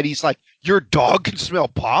 Mm-hmm. and he's like, "Your dog can smell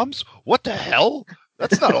bombs? What the hell?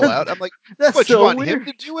 That's not allowed." I'm like, That's "What? so You want weird.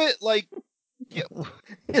 him to do it?" Like.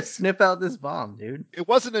 Sniff out this bomb, dude. It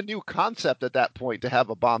wasn't a new concept at that point to have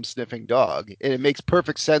a bomb sniffing dog, and it makes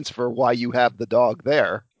perfect sense for why you have the dog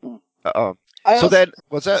there. I So also, then,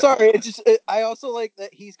 what's that? sorry, I also like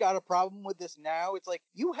that he's got a problem with this now. It's like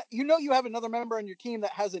you you have another member on your team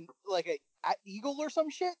that has a eagle or some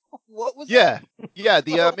shit. What was that? Yeah.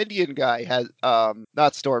 The Indian guy has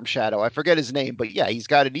not Storm Shadow. I forget his name, but yeah, he's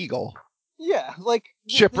got an eagle. Yeah, like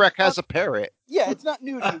Shipwreck has a parrot. Yeah, it's not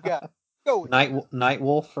new to you guys. Go with it. Night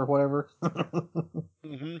Wolf or whatever.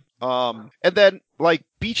 Mm-hmm. And then like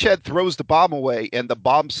Beachhead throws the bomb away, and the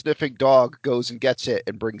bomb sniffing dog goes and gets it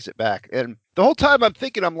and brings it back. And the whole time I'm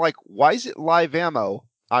thinking, I'm like, why is it live ammo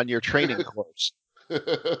on your training course?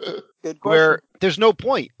 Good question. Where there's no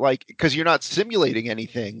point, like, because you're not simulating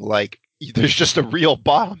anything. Like, there's just a real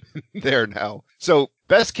bomb there now. So,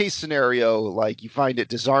 best case scenario, like, you find it,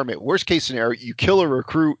 disarm it. Worst case scenario, you kill a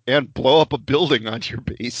recruit and blow up a building on your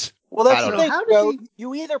base. Well, I that's don't the know. thing, How did Joe. he-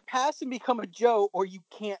 You either pass and become a Joe, or you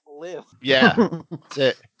can't live. Yeah, that's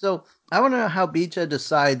it. So I want to know how Beachhead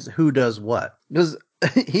decides who does what. Because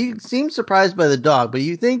he seems surprised by the dog, but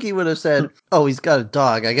you think he would have said, "Oh, he's got a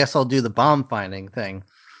dog. I guess I'll do the bomb finding thing."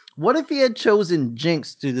 What if he had chosen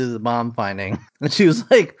Jinx to do the bomb finding, and she was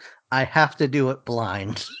like, "I have to do it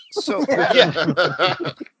blind." So, yeah,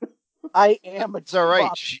 I am a it's all right.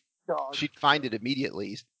 Bob dog. She'd find it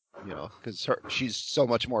immediately, because she's so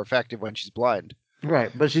much more effective when she's blind.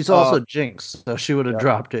 Right, but she's also Jinx, so she would have yeah.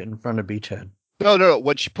 dropped it in front of Beachhead. No.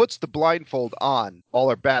 When she puts the blindfold on, all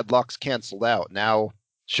her bad luck's canceled out. Now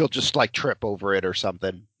she'll just like trip over it or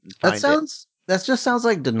something. And find That just sounds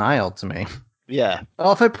like denial to me. Yeah,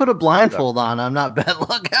 Oh, if I put a blindfold on, I'm not bad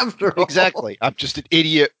luck after all. exactly. I'm just an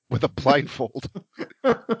idiot with a blindfold.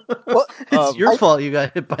 Well, It's your I- fault you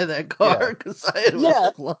got hit by that car because I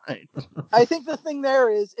was blind. I think the thing there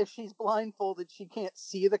is, if she's blindfolded, she can't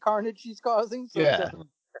see the carnage she's causing. So it Yeah. doesn't-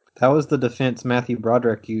 That was the defense Matthew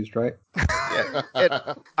Broderick used, right?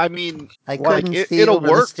 Yeah. I mean, I like, couldn't see it'll over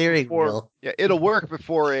the work steering before- wheel. Yeah, it'll work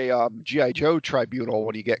before a G.I. Joe tribunal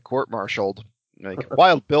when you get court-martialed. Like,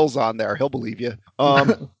 Wild Bill's on there. He'll believe you.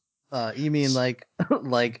 You mean like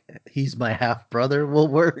he's my half brother will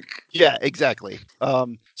work? Yeah, exactly.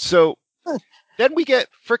 So then we get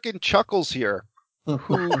frickin' Chuckles here,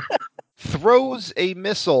 who throws a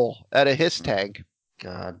missile at a hiss tank.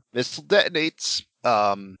 God. Missile detonates.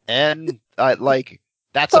 And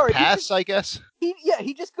that's Sorry, a pass, I guess.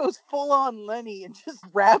 He just goes full on Lenny and just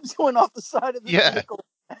grabs one off the side of the Yeah. vehicle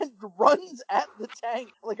and runs at the tank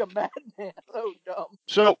like a madman. So dumb.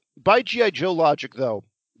 So by G.I. Joe logic, though,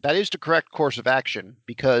 that is the correct course of action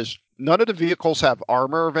because none of the vehicles have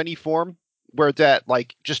armor of any form. where that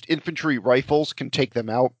like just infantry rifles can take them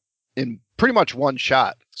out in pretty much one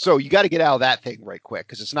shot. So you got to get out of that thing right quick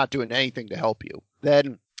because it's not doing anything to help you.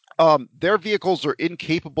 Then their vehicles are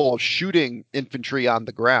incapable of shooting infantry on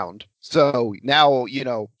the ground. So now,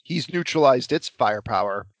 he's neutralized its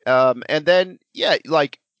firepower. And then, yeah,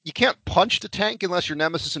 like you can't punch the tank unless you're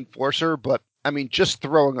Nemesis Enforcer, but I mean, just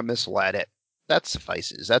throwing a missile at it, that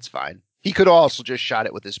suffices. That's fine. He could also just shot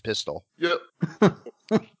it with his pistol. Yep.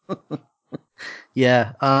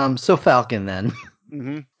 Yeah. So Falcon then.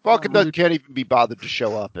 Mm-hmm. Falcon can't even be bothered to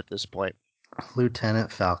show up at this point.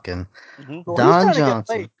 Lieutenant Falcon. Mm-hmm. Well, he's Don trying to get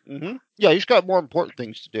Johnson. late. Mm-hmm. Yeah, he's got more important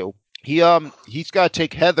things to do. He's got to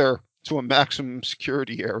take Heather to a maximum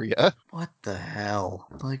security area. What the hell?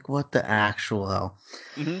 Like, what the actual hell?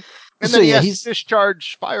 Mm-hmm. And So, then he yeah, has he's- to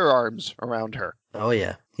discharge firearms around her. Oh,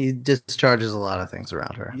 yeah. He discharges a lot of things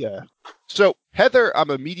around her. Yeah. So Heather, I'm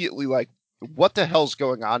immediately like, what the hell's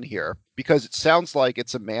going on here? Because it sounds like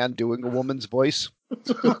it's a man doing a woman's voice.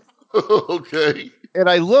 Okay. And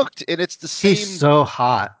I looked, and it's the same. He's so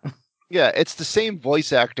hot. Yeah, it's the same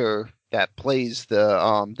voice actor that plays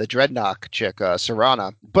the Dreadnought chick,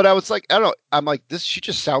 Serana. But I was like, I don't know. I'm like, this. She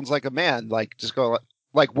just sounds like a man. Like just going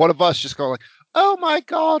like one of us, just going like, oh my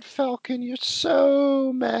God, Falcon, you're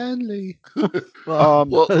so manly. Well,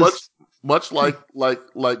 because- much like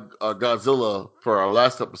Godzilla for our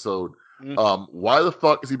last episode. Mm. Why the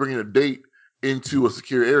fuck is he bringing a date into a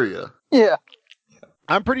secure area? Yeah.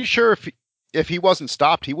 I'm pretty sure if he wasn't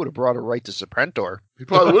stopped, he would have brought her right to Serpentor. He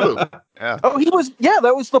probably would have. Yeah. Oh,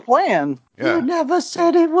 that was the plan. Yeah. You never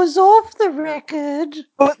said it was off the record.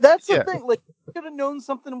 But that's the Yeah. thing. Like, you could have known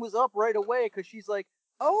something was up right away because she's like,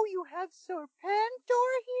 "Oh, you have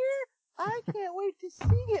Serpentor here? I can't wait to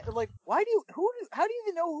see it." Like, how do you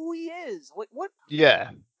even know who he is? Like, what?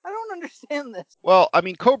 Yeah. I don't understand this. Well, I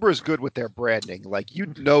mean, Cobra's good with their branding. Like,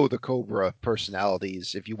 you'd know the Cobra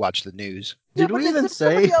personalities if you watch the news. Did but we is even there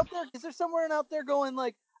somebody say? out there? Is there someone out there going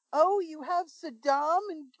like, "Oh, you have Saddam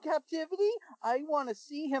in captivity? I want to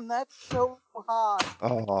see him. That's so hot."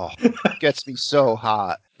 Oh, gets me so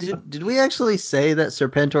hot. Did we actually say that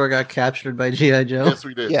Serpentor got captured by G.I. Joe? Yes,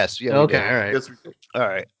 we did. Yes, yeah. we Okay, did. all right. Yes, we did. All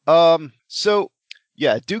right. So,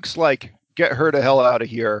 yeah, Duke's like, get her the hell out of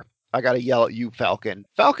here. I gotta yell at you, Falcon.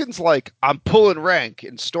 Falcon's like, I'm pulling rank,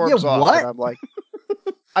 and storms Yeah, off. what? And I'm like,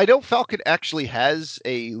 I know Falcon actually has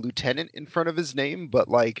a lieutenant in front of his name, but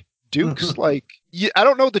like, Duke's like, I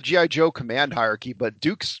don't know the G.I. Joe command hierarchy, but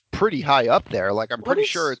Duke's pretty high up there. Like, I'm What pretty is-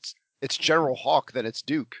 sure it's General Hawk, then it's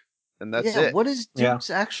Duke. And that's yeah, it. what is Yeah. Duke's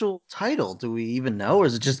actual title? Do we even know, or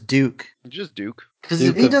is it just Duke? Just Duke. Because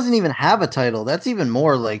Duke he of- doesn't even have a title. That's even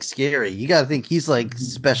more like scary. You got to think he's like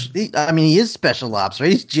special. I mean, he is special ops,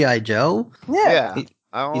 right? He's GI Joe. Yeah. He-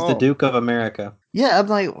 I don't He's know. the Duke of America. Yeah, I'm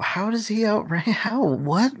like, how does he outrank? How?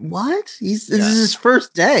 What? This Yeah. is his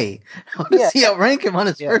first day. How does Yeah. he outrank him on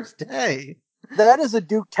his Yeah. first day? That is a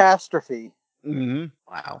Duke-tastrophe. Mm-hmm.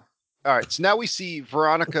 Wow. All right, so now we see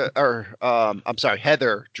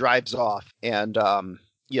Heather drives off and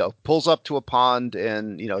pulls up to a pond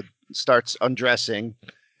and starts undressing.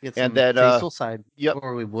 Get And some then, tasteful side yep.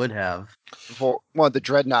 before we would have. Before one of the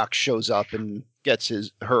Dreadnoughts shows up and gets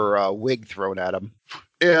her wig thrown at him,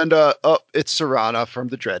 and it's Serana from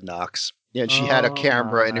the Dreadnoughts, and she had a Oh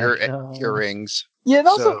camera in my her God. earrings. Yeah, and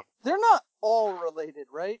also, So- they're not all related,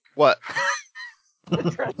 right? What? The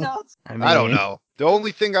Dreadnoughts. I don't know. The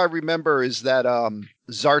only thing I remember is that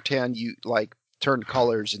Zartan turned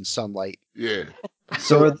colors in sunlight. Yeah.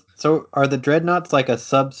 So are the dreadnoughts like a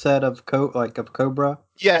subset of Cobra?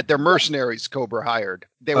 Yeah, they're mercenaries Cobra hired.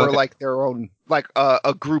 They were Okay. like their own, like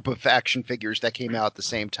a group of action figures that came out at the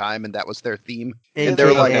same time, and that was their theme. And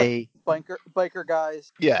they're like biker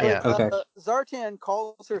guys. Yeah, Yeah. Okay. Zartan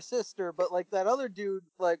calls her sister, but like that other dude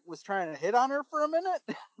was trying to hit on her for a minute.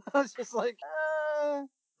 I was just like,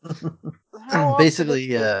 how often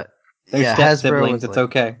basically, is- They're yeah. step Hasbro siblings. was It's like,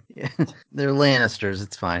 okay. they're Lannisters.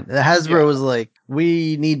 It's fine. Hasbro Yeah. was like,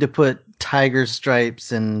 we need to put tiger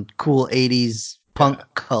stripes and cool '80s punk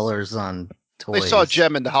colors on toys. they saw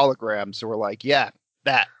Gem in the hologram, so we're like, yeah,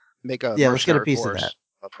 that make a Yeah, let's get a mercenary piece of force that.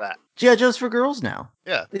 of that. GI Joe's for girls now.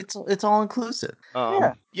 Yeah. It's all inclusive.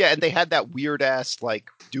 Yeah, and they had that weird ass like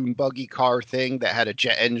dune buggy car thing that had a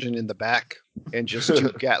jet engine in the back and just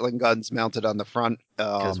two Gatling guns mounted on the front.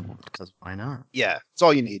 Because why not? Yeah, it's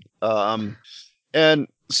all you need. And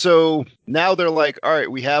so now they're like, all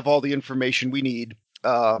right, we have all the information we need.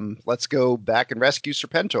 Let's go back and rescue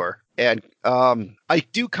Serpentor. And I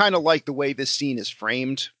do kind of like the way this scene is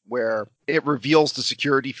framed, where it reveals the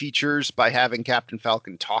security features by having Captain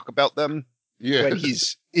Falcon talk about them Yeah. when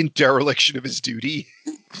he's in dereliction of his duty.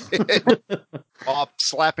 off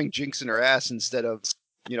slapping Jinx in her ass instead of,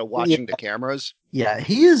 watching the cameras. Yeah,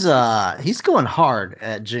 he's going hard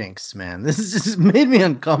at Jinx, man. This has just made me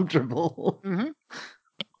uncomfortable. Mm-hmm.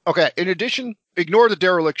 Okay, in addition, ignore the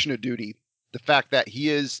dereliction of duty. The fact that he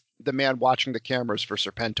is the man watching the cameras for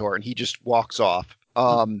Serpentor and he just walks off.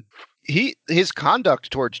 His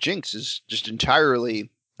conduct towards Jinx is just entirely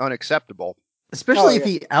unacceptable. Especially if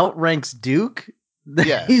he outranks Duke.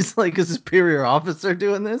 Yeah. He's like a superior officer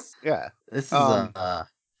doing this. Yeah. This is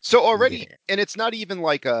so already, and it's not even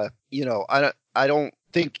like I don't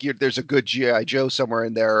think there's a good G.I. Joe somewhere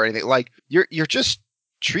in there or anything. Like you're just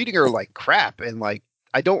treating her like crap, and like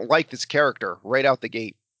I don't like this character right out the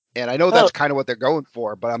gate. And I know that's kind of what they're going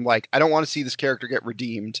for, but I'm like, I don't want to see this character get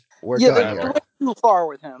redeemed. We're done here. Too far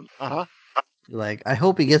with him. Like, I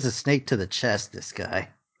hope he gets a snake to the chest. This guy,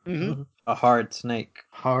 a hard snake,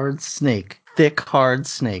 thick, hard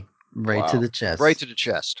snake, right to the chest, right to the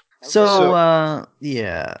chest. So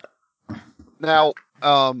yeah. Now,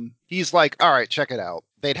 he's like, all right, check it out.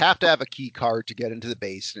 They'd have to have a key card to get into the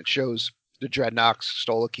base, and it shows the Dreadnoks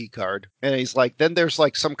stole a key card. And he's like, then there's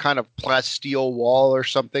like some kind of plasteel wall or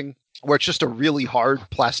something where it's just a really hard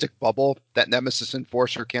plastic bubble that Nemesis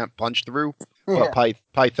Enforcer can't punch through. Yeah. But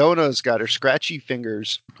Pythona's got her scratchy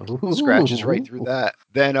fingers, scratches right through that.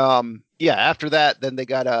 Then, after that, then they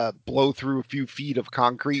gotta blow through a few feet of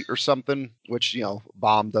concrete or something, which,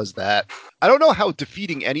 Bomb does that. I don't know how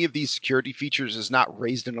defeating any of these security features has not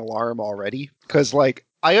raised an alarm already. Because, like,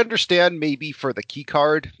 I understand maybe for the key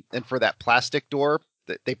card and for that plastic door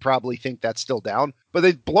that they probably think that's still down, but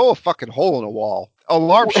they blow a fucking hole in a wall.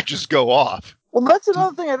 Alarm should just go off. Well, that's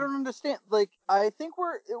another thing I don't understand. Like, I think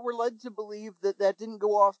we're led to believe that didn't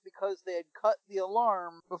go off because they had cut the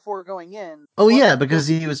alarm before going in. Oh, yeah, because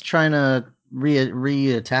he was trying to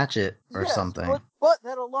reattach it or something. But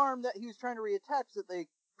that alarm that he was trying to reattach that they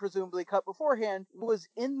presumably cut beforehand was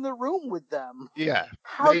in the room with them. Yeah.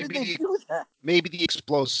 How did they do that? Maybe the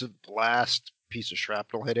explosive blast piece of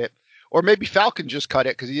shrapnel hit it. Or maybe Falcon just cut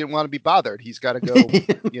it because he didn't want to be bothered. He's got to go,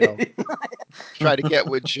 try to get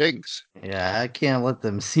with Jinx. Yeah, I can't let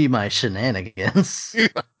them see my shenanigans.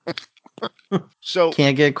 So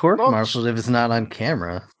can't get court-martialed if it's not on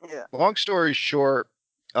camera. Yeah. Long story short,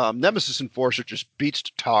 Nemesis Enforcer just beats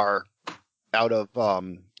tar out of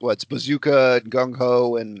it's Bazooka and Gung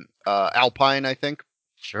Ho and Alpine, I think.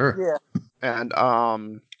 Sure. Yeah. And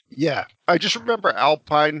I just remember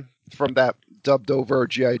Alpine from that dubbed over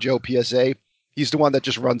G.I. Joe PSA. He's the one that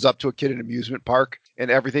just runs up to a kid in an amusement park,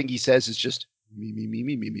 and everything he says is just me.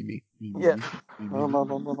 Yeah.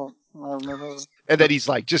 No. And then he's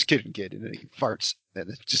like, just kidding, kid. And then he farts, and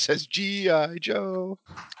it just says G.I. Joe.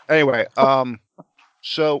 Anyway,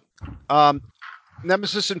 so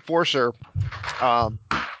Nemesis Enforcer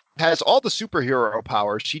has all the superhero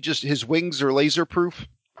powers. His wings are laser proof,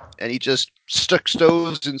 and he just sticks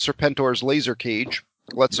those in Serpentor's laser cage.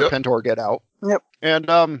 Let Serpentor get out. Yep.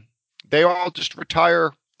 And they all just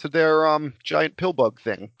retire to their giant pillbug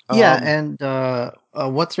thing. Yeah, and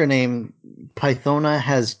what's her name? Pythona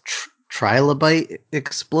has trilobite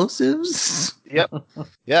explosives. Yep.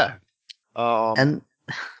 Yeah. And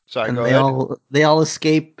go ahead. They all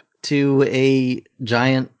escape to a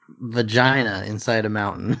giant vagina inside a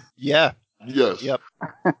mountain. Yeah. Yes. Yep.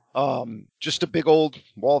 Just a big old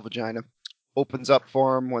wall vagina opens up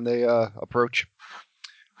for them when they approach.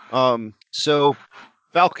 So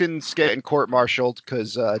Falcon's getting court-martialed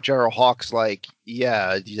because General Hawk's like,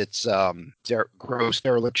 yeah, it's gross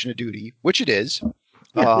dereliction of duty, which it is,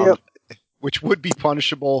 which would be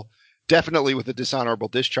punishable definitely with a dishonorable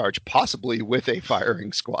discharge, possibly with a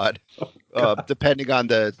firing squad, depending on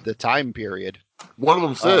the time period. One of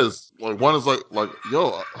them says, one is like,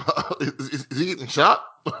 yo, is he getting shot?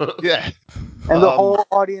 Yeah. And the whole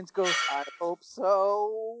audience goes, I hope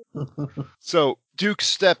so. So Duke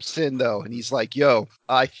steps in, though, and he's like, yo,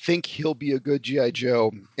 I think he'll be a good G.I.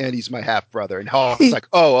 Joe, and he's my half-brother. And Hawk's like,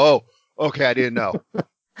 oh, okay, I didn't know.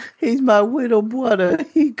 He's my widow brother.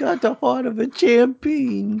 He got the heart of a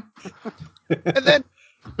champion. And then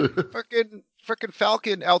frickin'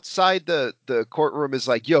 Falcon outside the courtroom is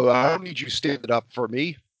like, yo, I don't need you standing up for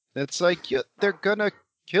me. And it's like, yeah, they're gonna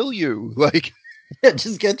kill you. Like, yeah,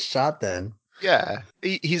 just get shot then. Yeah.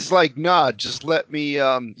 He's like, nah, just let me,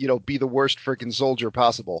 be the worst frickin' soldier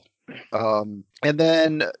possible. And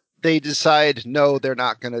then they decide, no, they're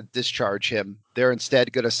not going to discharge him. They're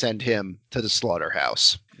instead going to send him to the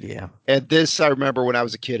slaughterhouse. Yeah. And this, I remember when I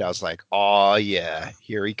was a kid, I was like, oh, yeah,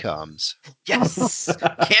 here he comes. Yes.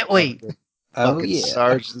 Can't wait. Oh, yeah.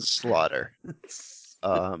 Sergeant Slaughter.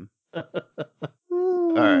 All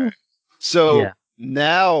right. So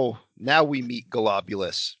now Now we meet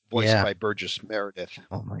Globulus, voiced Yeah. by Burgess Meredith.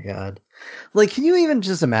 Oh my god! Like, can you even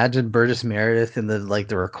just imagine Burgess Meredith in the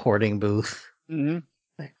recording booth?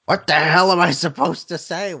 Mm-hmm. What the hell am I supposed to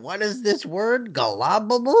say? What is this word?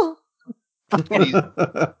 Globable?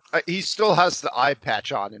 He still has the eye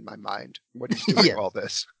patch on in my mind when he's doing Yes. all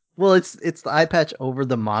this. Well, it's the eye patch over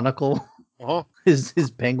the monocle, Uh-huh. his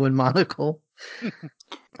penguin monocle.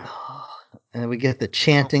 And we get the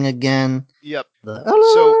chanting again. Yep.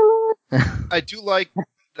 So I do like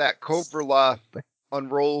that Cobra La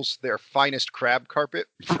unrolls their finest crab carpet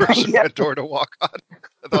for Serpentor to walk on.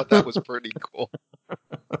 I thought that was pretty cool.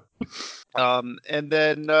 And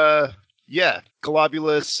then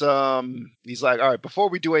Globulus, he's like, all right, before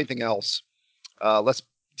we do anything else, let's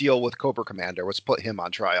deal with Cobra Commander. Let's put him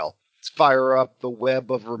on trial. Let's fire up the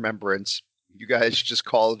web of remembrance. You guys just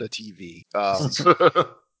call it a TV.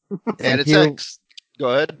 And it's here- go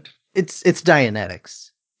ahead. it's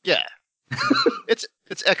Dianetics. Yeah. it's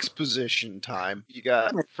exposition time. You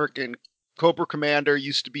got freaking Cobra Commander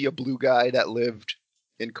used to be a blue guy that lived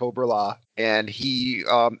in Cobra La, and he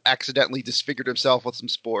accidentally disfigured himself with some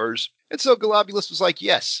spores. And so Globulus was like,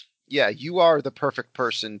 yes, yeah, you are the perfect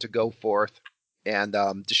person to go forth and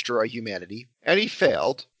destroy humanity. And he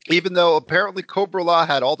failed, even though apparently Cobra La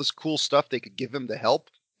had all this cool stuff they could give him to help,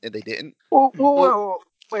 and they didn't.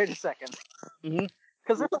 Wait a second. Mhm.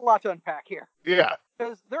 Because there's a lot to unpack here. Yeah.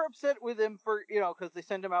 Because they're upset with him for, because they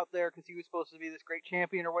send him out there because he was supposed to be this great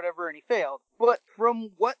champion or whatever, and he failed. But from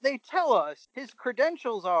what they tell us, his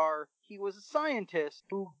credentials are he was a scientist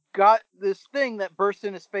who got this thing that burst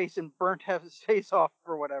in his face and burnt half his face off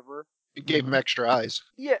or whatever. It gave him extra eyes.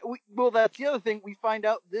 Yeah, that's the other thing. We find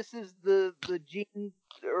out this is the gene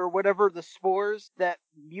or whatever, the spores that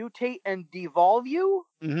mutate and devolve you.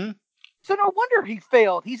 Mm-hmm. So no wonder he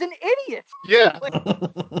failed. He's an idiot. Yeah. Like,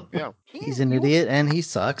 Yeah. He's an idiot and he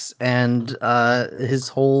sucks. And his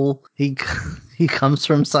whole he comes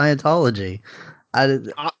from Scientology.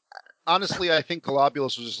 Honestly, I think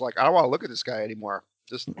Globulus was just like, I don't want to look at this guy anymore.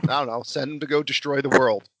 Just, I don't know, send him to go destroy the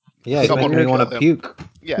world. Yeah, he's Someone making me will want kill to him. puke.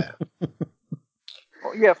 Yeah.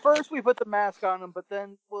 well, yeah, first we put the mask on him, but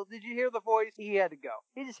then, did you hear the voice? He had to go.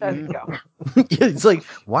 He just had to go. It's like,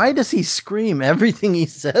 why does he scream everything he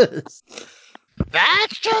says?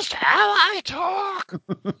 That's just how I talk.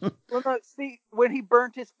 Well, no, see, when he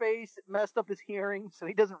burnt his face, it messed up his hearing, so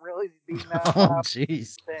he doesn't realize he's being that Oh,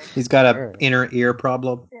 jeez. thing. He's got a Sure. inner ear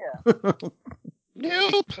problem. Yeah.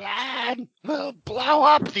 New plan will blow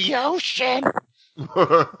up the ocean.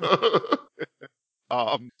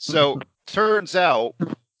 So turns out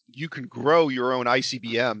you can grow your own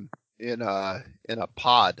ICBM in a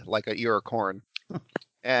pod like an ear of corn.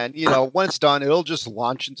 And when it's done, it'll just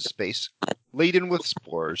launch into space, laden with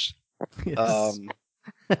spores. Yes.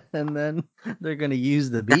 And then they're going to use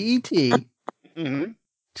the BET Mm-hmm.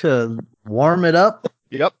 to warm it up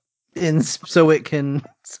Yep. so it can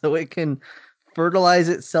fertilize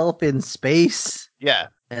itself in space Yeah.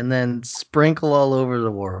 and then sprinkle all over the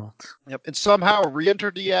world. Yep. And somehow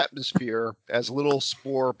re-enter the atmosphere as a little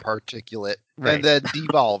spore particulate, Right. and then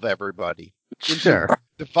devolve everybody, Sure.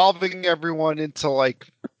 devolving everyone into like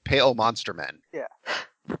pale monster men. Yeah.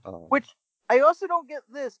 Um, Which I also don't get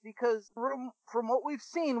this because from what we've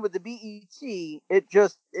seen with the BET,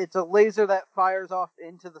 it's a laser that fires off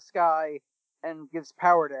into the sky and gives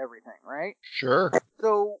power to everything, right? Sure.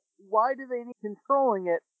 So why do they need controlling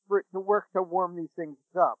it for it to work to warm these things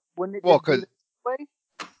up? Wouldn't it Well, just do it this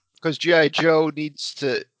way? Because G.I. Joe needs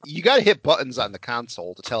to... You got to hit buttons on the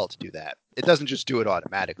console to tell it to do that. It doesn't just do it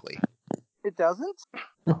automatically. It doesn't?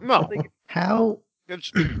 No. How?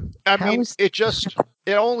 I How mean, is-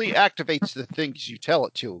 it only activates the things you tell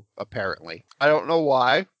it to, apparently. I don't know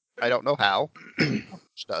why. I don't know how. It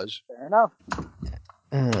just does. Fair enough.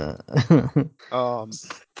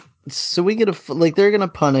 So we get they're gonna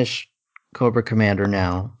punish Cobra Commander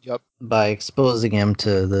now. Yep. By exposing him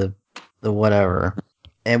to the whatever,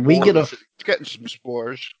 and we get It's getting some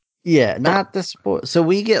spores. not the spore. So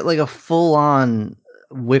we get like a full on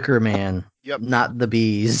Wicker Man. Yep. Not the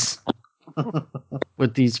bees.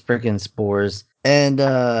 With these freaking spores, and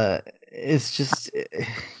it's just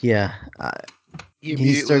yeah. He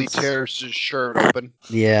immediately starts- tears his shirt open.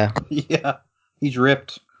 Yeah, Yeah, he's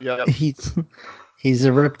ripped. Yep. he's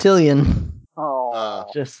a reptilian, Oh.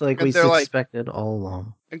 just like And we they're like- suspected all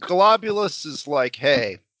along. And Globulus is like,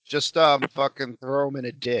 hey, just fucking throw him in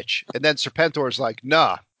a ditch. And then Serpentor's like,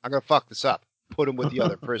 nah, I'm gonna fuck this up. Put him with the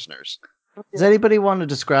other prisoners. Does anybody want to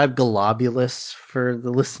describe Globulus for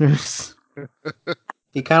the listeners?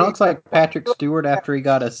 He kind of looks like Patrick Stewart after he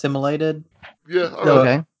got assimilated. Yeah.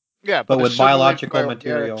 Okay. Yeah, But with assimilated biological by organic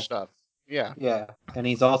material. stuff. Yeah. Yeah, and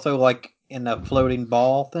he's also like in a floating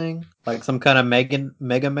ball thing, like some kind of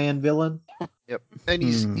Mega Man villain. Yep. And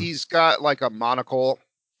Hmm. he's got like a monocle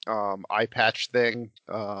eye patch thing.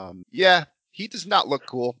 Yeah, he does not look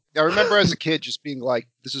cool. I remember as a kid just being like,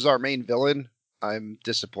 this is our main villain. I'm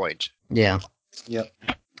disappointed. Yeah. Yep.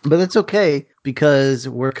 But it's okay because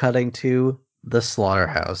we're cutting to the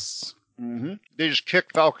slaughterhouse. Mm-hmm. They just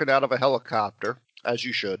kicked Falcon out of a helicopter, as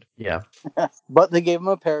you should. Yeah. But they gave him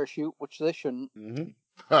a parachute, which they shouldn't. Mm-hmm.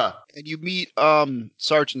 Huh. And you meet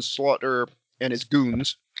Sergeant Slaughter and his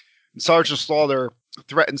goons. And Sergeant Slaughter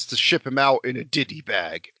threatens to ship him out in a ditty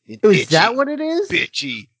bag. Is that what it is?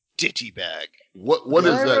 Bitchy ditty bag. What Yeah,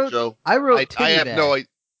 is I that, wrote- Joe? I wrote I titty have bag.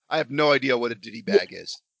 I have no idea what a ditty bag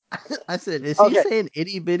is. I said, is Okay. he saying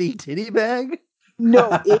itty bitty titty bag?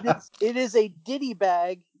 No, it is a ditty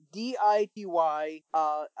bag, DITY.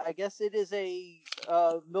 I guess it is a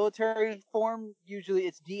military form. Usually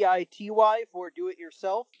it's DITY for do it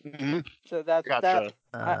yourself. Mm-hmm. So that's Gotcha.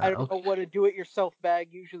 that. I don't know what a do it yourself bag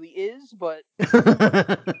usually is, but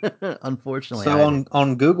Unfortunately, So I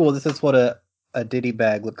on Google, this is what a ditty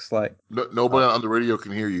bag looks like. Nobody on the radio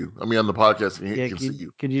can hear you. I mean, on the podcast yeah, can see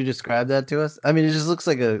you. could you describe that to us? I mean, it just looks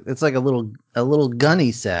like it's like a little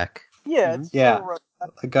gunny sack. yeah, it's Yeah. sort of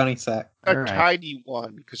A gunny sack. A All right. tiny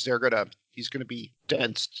one, because he's gonna be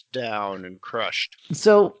densed down and crushed.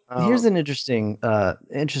 So Oh. here's an interesting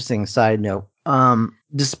side note.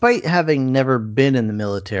 Despite having never been in the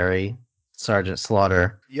military, Sergeant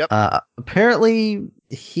Slaughter, Yep. apparently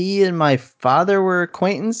he and my father were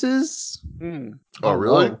acquaintances. Hmm. Oh,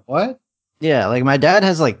 really? whoa, what? Yeah, like my dad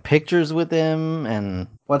has like pictures with him, and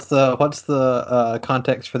What's the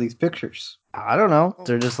context for these pictures? I don't know.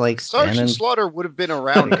 They're just like Sergeant standing. Slaughter would have been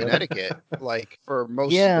around Connecticut, like for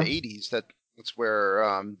most Yeah. of the '80s. That's where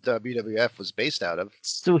WWF was based out of.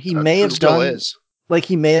 So he That's may true. have Still done is. like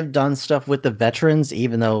he may have done stuff with the veterans,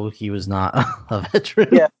 even though he was not a veteran.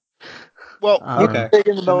 Yeah. Well, Okay. big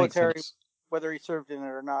in the That makes military. sense. Whether he served in it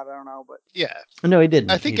or not, I don't know. But yeah. No, he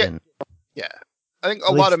didn't. I think he it- didn't. Yeah. I think At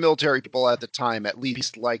a lot least- of military people at the time at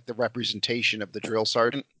least liked the representation of the drill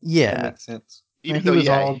sergeant. That Yeah, makes sense. Even he though, was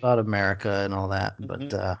yeah, all about America and all that. Mhm.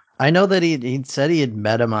 But I know that he'd said he had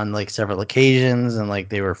met him on like several occasions, and like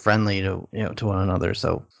they were friendly to to one another.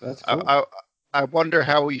 So That's cool. I wonder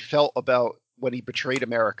how he felt about when he betrayed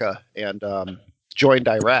America and joined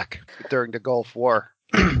Iraq during the Gulf War.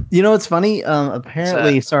 it's funny.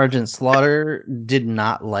 Apparently, that? Sergeant Slaughter did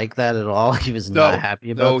not like that at all. He was not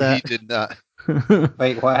happy about No, that. he did not.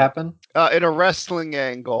 Wait, what happened? In a wrestling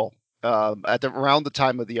angle, around the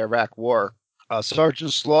time of the Iraq War,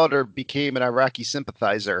 Sergeant Slaughter became an Iraqi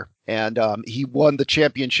sympathizer, and he won the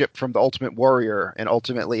championship from the Ultimate Warrior, and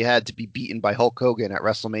ultimately had to be beaten by Hulk Hogan at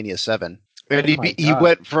WrestleMania 7. And Oh my he God.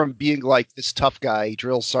 went from being like this tough guy,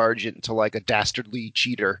 drill sergeant, to like a dastardly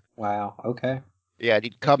cheater. Wow. Okay. Yeah, and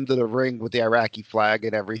he'd come to the ring with the Iraqi flag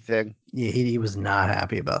and everything. Yeah, he was not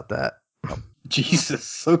happy about that.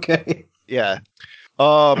 Jesus. Okay. Yeah.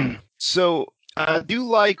 So I do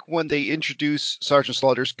like when they introduce Sergeant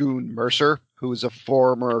Slaughter's goon, Mercer, who is a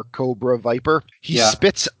former Cobra Viper. He Yeah.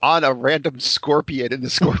 spits on a random scorpion, and the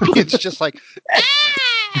scorpion's just like,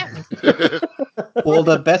 "Ah!" Well,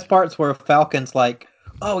 the best parts were Falcon's like,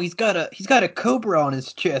 oh, he's got a cobra on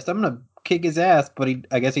his chest. I'm gonna kick his ass, but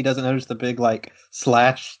I guess he doesn't notice the big like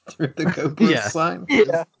slash through the cobra Yeah. sign.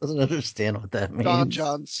 yeah, Doesn't understand what that means. Don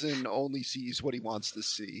Johnson only sees what he wants to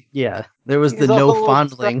see. Yeah, there was He's the also a no little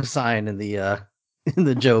fondling sign in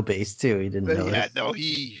the Joe base too. He didn't But know yeah, it. no,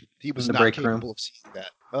 he was In the not break room. capable of seeing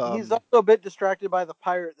that. he's also a bit distracted by the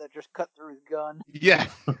pirate that just cut through his gun. Yeah,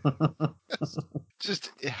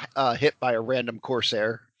 just hit by a random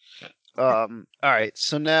corsair. All right,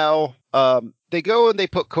 so now they go and they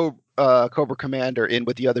put Cobra Commander in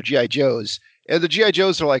with the other GI Joes, and the GI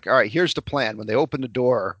Joes are like, all right, here's the plan. When they open the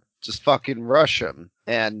door, just fucking rush him.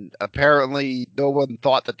 And apparently, no one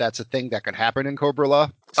thought that that's a thing that could happen in Cobra Law.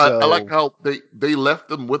 So, I like how they left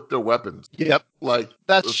them with their weapons. Yep, Like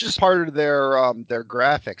that's just part of their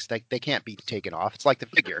graphics. They can't be taken off. It's like the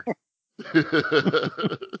figure.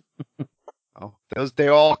 Oh, they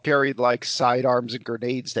all carried like sidearms and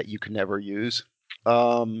grenades that you can never use.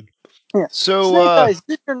 Yeah. So Snake Eyes,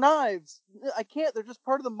 get your knives. I can't. They're just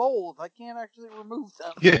part of the mold. I can't actually remove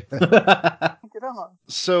them. yeah. Get on.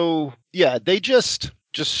 So yeah, they just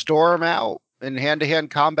storm out in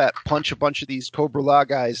hand-to-hand combat, punch a bunch of these Cobra Law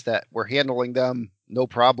guys that were handling them no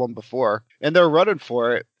problem before, and they're running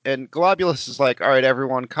for it. And Globulus is like, "All right,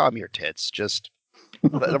 everyone, calm your tits. Just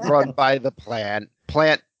let them run by the plant.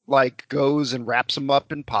 Plant like goes and wraps them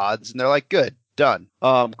up in pods, and they're like, good, done."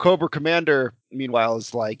 Cobra Commander meanwhile,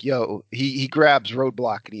 is like, yo, he grabs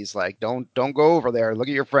Roadblock and he's like, don't go over there. Look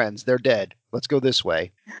at your friends. They're dead. Let's go this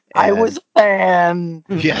way. I was a fan.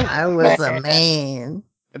 Yeah. I was a man.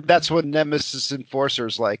 And that's when Nemesis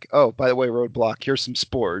Enforcer's like, oh, by the way, Roadblock, here's some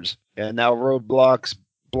spores. And now Roadblock's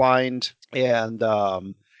blind, and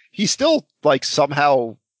he still like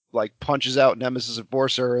somehow like punches out Nemesis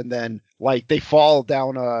Enforcer, and then like they fall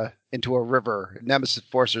down into a river. Nemesis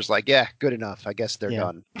Enforcer's like, yeah, good enough. I guess they're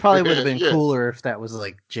done. Probably would have been Yeah. cooler if that was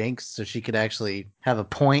like Jinx, so she could actually have a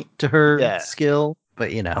point to her Yeah. skill.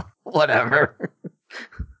 But whatever.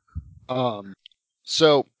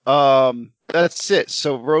 So that's it.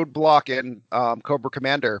 So Roadblock and Cobra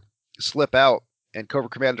Commander slip out, and Cobra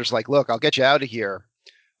Commander's like, look, I'll get you out of here.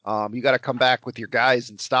 You got to come back with your guys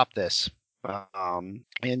and stop this. And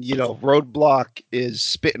Roadblock is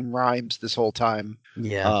spitting rhymes this whole time.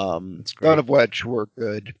 Yeah, that's great. None of which were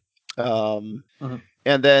good. And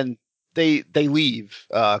then they leave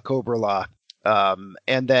Cobra Law.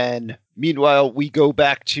 And then meanwhile we go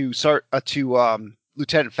back to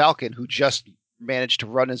Lieutenant Falcon, who just managed to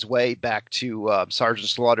run his way back to Sergeant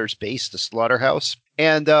Slaughter's base, the slaughterhouse.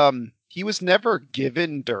 And he was never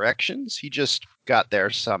given directions. He just got there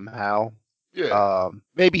somehow. Yeah.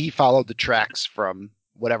 Maybe he followed the tracks from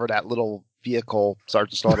whatever that little vehicle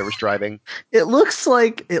Sergeant Slaughter was driving. It looks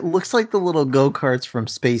like the little go-karts from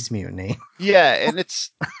Space Mutiny. Yeah, and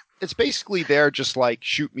it's basically just like,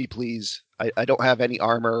 shoot me, please. I don't have any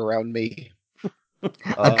armor around me.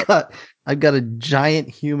 I've got a giant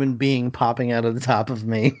human being popping out of the top of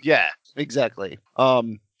me. Yeah, exactly.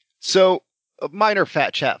 So a minor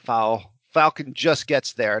fat chat foul. Falcon just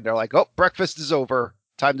gets there, and they're like, "Oh, breakfast is over.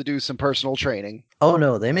 Time to do some personal training." Oh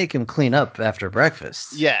no, they make him clean up after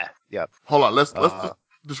breakfast. Yeah, yep. Hold on. Let's just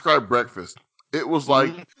describe breakfast. It was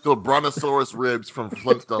like the brontosaurus ribs from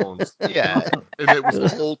Flintstones, Yeah, and it was a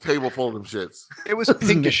whole table full of them shits. it was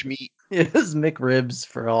pinkish meat. It was McRibs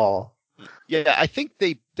for all. Yeah, I think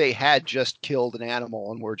they had just killed an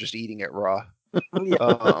animal and were just eating it raw.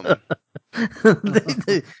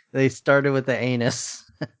 They started with the anus,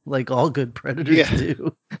 like all good predators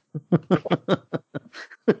do.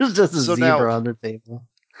 There's just a So zebra now- on the table.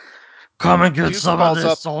 Come and get Duke some of calls this,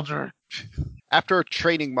 up- soldier. After a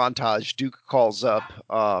training montage, Duke calls up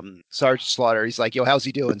Sergeant Slaughter. He's like, yo, how's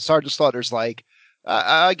he doing? Sergeant Slaughter's like,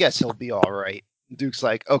 I guess he'll be all right. Duke's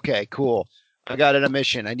like, okay, cool. I got a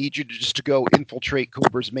mission. I need you to go infiltrate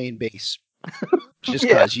Cobra's main base. Just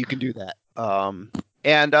because you can do that.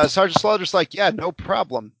 And Sergeant Slaughter's like, yeah, no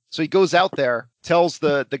problem. So he goes out there, tells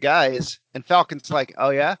the guys, and Falcon's like,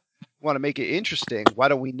 oh yeah? Want to make it interesting? Why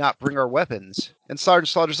don't we not bring our weapons? And Sergeant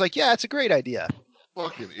Slaughter's like, yeah, it's a great idea.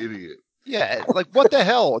 Fucking idiot. Yeah, like, what the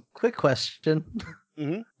hell? Quick question.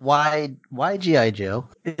 Mhm. Why G.I. Joe?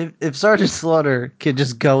 If Sergeant Slaughter could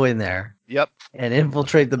just go in there Yep. and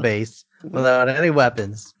infiltrate the base without any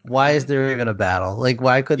weapons, why is there even a battle? Like,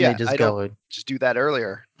 why couldn't Yeah, they just I go in? Just do that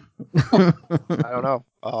earlier. I don't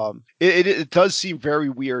know. It does seem very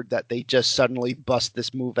weird that they just suddenly bust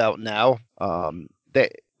this move out now.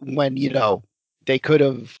 When they could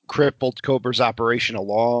have crippled Cobra's operation a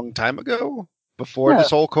long time ago before this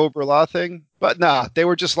whole Cobra Law thing. But nah, they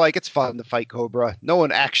were just like, it's fun to fight Cobra. No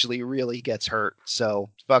one actually really gets hurt, so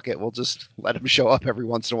fuck it. We'll just let him show up every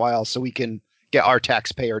once in a while so we can get our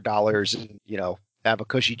taxpayer dollars and have a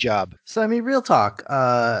cushy job. So, I mean, real talk.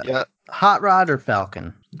 Yeah, Hot Rod or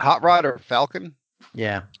Falcon? Hot Rod or Falcon?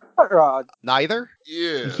 Yeah. Hot Rod. Neither.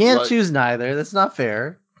 Yeah. You can't like choose neither. That's not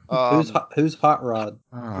fair. Who's Hot Rod?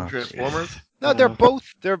 Oh, Transformers. No, they're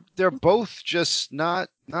both just not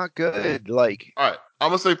good. Like, All right, I'm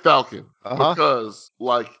gonna say Falcon Uh-huh. because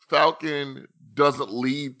like Falcon doesn't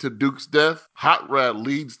lead to Duke's death. Hot Rod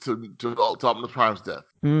leads to Optimus Prime's death.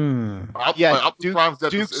 Hmm. yeah, Optimus Prime's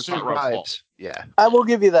death Duke is Hot Rod's fault. survives. Yeah, I will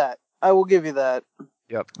give you that.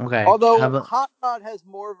 Okay. Although how about, Hot Rod has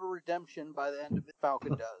more of a redemption by the end of it,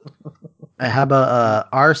 Falcon does.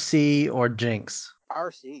 RC or Jinx?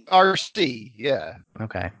 RC. RC. Yeah,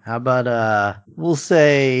 Okay. How about we'll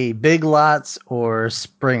say Big Lots or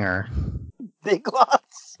Springer? Big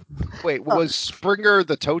Lots. wait, was Springer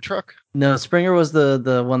the tow truck? No, Springer was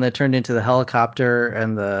the one that turned into the helicopter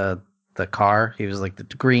and the car. He was like the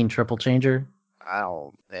green triple changer. I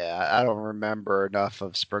don't remember enough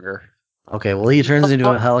of Springer. Okay, well he turns into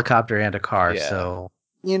a helicopter and a car. Yeah. So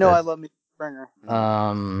You know I love me Springer.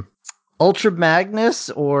 Ultra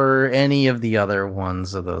Magnus or any of the other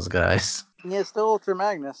ones of those guys. Yeah, still Ultra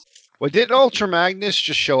Magnus. Well, didn't Ultra Magnus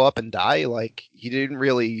just show up and die? Like, he didn't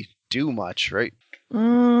really do much, right?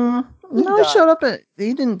 No, he died. showed up.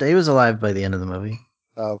 He didn't. He was alive by the end of the movie.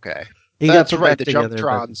 Okay, He that's got put right. back The together,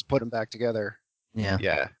 Jumptrons put him back together. but- Yeah.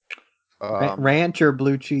 Yeah. Ranch or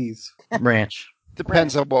blue cheese? Ranch.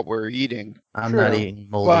 Depends on what we're eating. I'm True. not eating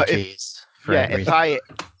moldy Well, cheese. For Yeah, any if reason.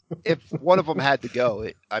 if one of them had to go,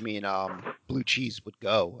 blue cheese would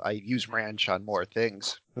go. I use ranch on more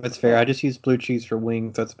things. That's fair. I just use blue cheese for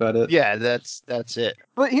wings. That's about it. Yeah, that's it.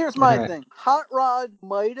 But here's my Alright. thing. Hot Rod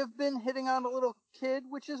might have been hitting on a little kid,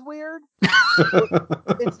 which is weird.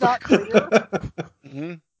 It's not clear.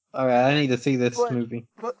 Hmm. All right, I need to see this But- movie.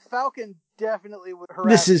 But Falcon definitely would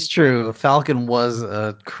harass This is him. true. Falcon was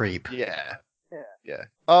a creep. Yeah. Yeah. Yeah.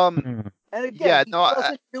 And again, Yeah, he no,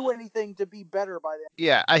 doesn't do anything to be better by then.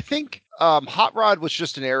 Yeah, I think Hot Rod was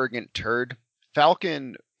just an arrogant turd.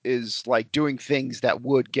 Falcon is like doing things that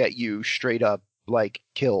would get you straight up like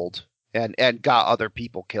killed and got other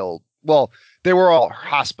people killed. Well, they were all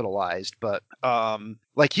hospitalized, but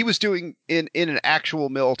like he was doing in an actual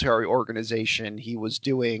military organization, he was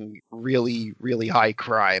doing really, really high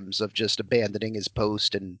crimes of just abandoning his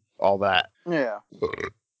post and all that. Yeah.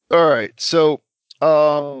 All right, so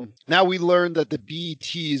now we learn that the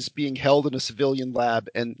BET is being held in a civilian lab,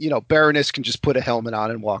 and Baroness can just put a helmet on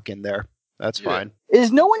and walk in there. That's Yeah. fine.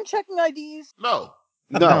 Is no one checking IDs? No.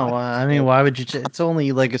 No, I mean, why would you? It's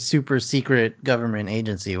only like a super secret government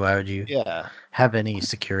agency. Why would you Yeah, have any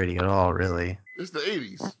security at all, really? It's the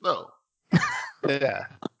 80s. No. yeah.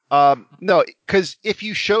 No, because if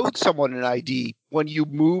you showed someone an ID, when you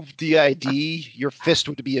moved the ID, your fist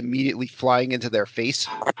would be immediately flying into their face,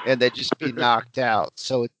 and they'd just be knocked out.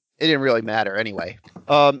 So it didn't really matter anyway.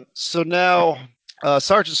 So now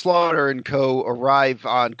Sergeant Slaughter and co. arrive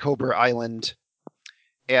on Cobra Island,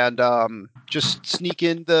 and just sneak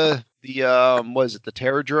in the what is it, the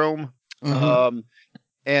Terradrome?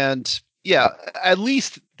 And yeah, at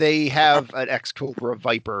least they have an ex-Cobra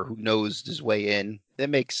Viper who knows his way in. That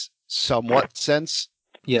makes somewhat sense.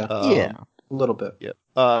 Yeah, Yeah. a little bit. Yeah.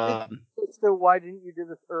 It's the why didn't you do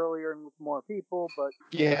this earlier and with more people? But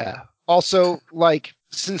Yeah. Also, like,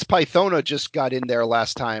 since Pythona just got in there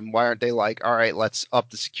last time, why aren't they like, all right, let's up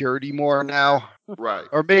the security more now? Right.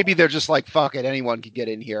 Or maybe they're just like, fuck it, anyone can get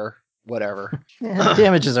in here. Whatever. Yeah,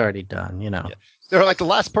 damage is already done. Yeah. They're like, the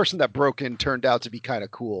last person that broke in turned out to be kind of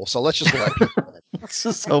cool, so let's just let people in. Let's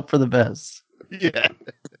just hope for the best. Yeah.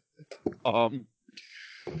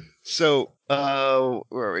 So, where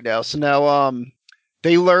are we now? So now,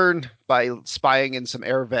 they learn by spying in some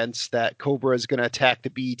air vents that Cobra is going to attack the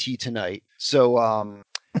BET tonight. So,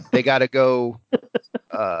 they got to go.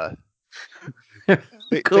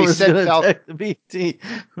 They Cobra's sent gonna Falcon. attack the BT,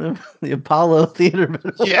 the Apollo Theater.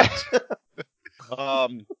 Yeah.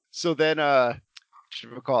 So then,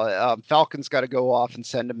 should we call it? Falcon's got to go off and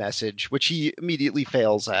send a message, which he immediately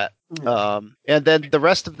fails at. And then the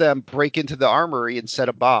rest of them break into the armory and set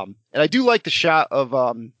a bomb. And I do like the shot of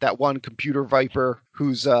that one computer Viper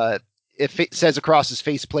who's it says across his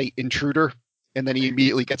faceplate "intruder," and then he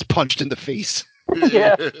immediately gets punched in the face.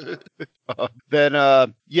 Yeah.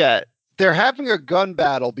 Then they're having a gun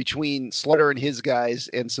battle between Slaughter and his guys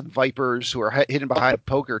and some Vipers who are hidden behind a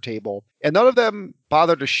poker table. And none of them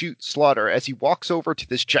bother to shoot Slaughter as he walks over to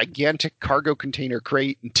this gigantic cargo container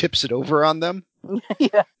crate and tips it over on them.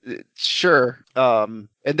 Yeah. Sure. And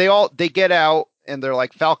they get out and they're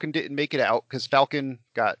like, Falcon didn't make it out because Falcon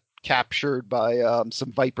got captured by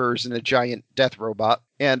some Vipers and a giant death robot.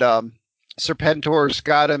 And Serpentor's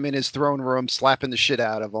got him in his throne room slapping the shit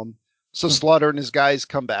out of him. So Slaughter and his guys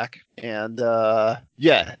come back, and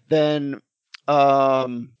then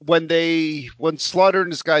when Slaughter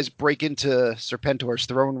and his guys break into Serpentor's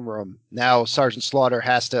throne room, now Sergeant Slaughter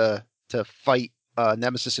has to fight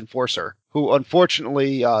Nemesis Enforcer, who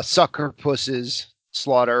unfortunately sucker pusses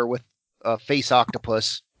Slaughter with a face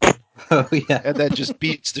octopus, Oh yeah. and then just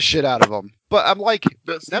beats the shit out of him. But I'm like,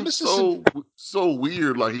 That's Nemesis so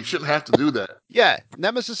weird. Like, he shouldn't have to do that. yeah,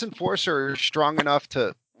 Nemesis Enforcer is strong enough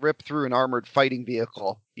to rip through an armored fighting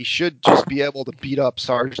vehicle. He should just be able to beat up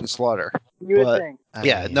Sergeant Slaughter. You would But- think.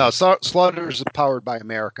 Slaughter's powered by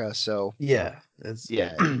America, so Yeah, it's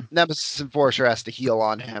yeah, Nemesis Enforcer has to heal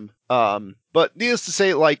on him. But needless to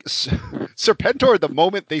say, like Serpentor, the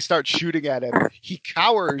moment they start shooting at him, he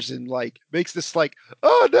cowers and like makes this like,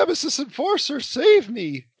 "Oh, Nemesis Enforcer, save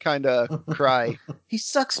me!" kind of cry. he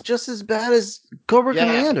sucks just as bad as Cobra Yeah.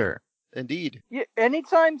 Commander. Indeed. Yeah,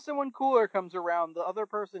 anytime someone cooler comes around, the other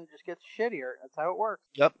person just gets shittier. That's how it works.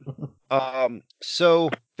 Yep. So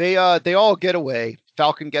they all get away.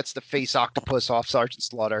 Falcon gets the face octopus off Sergeant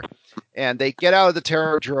Slaughter, and they get out of the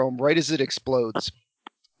Terradrome right as it explodes.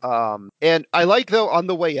 And I like, though, on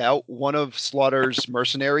the way out, one of Slaughter's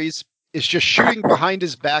mercenaries is just shooting behind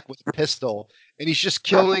his back with a pistol, and he's just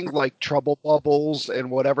killing like trouble bubbles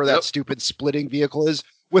and whatever that Yep. stupid splitting vehicle is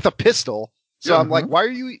with a pistol. So Yeah. I'm like, why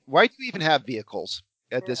do you even have vehicles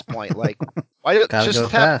at this point? Like, why don't Gotta just go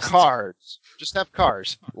have fast. cars? Just have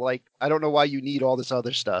cars. Like, I don't know why you need all this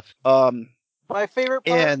other stuff. My favorite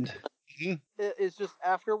part And is just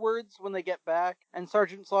afterwards when they get back and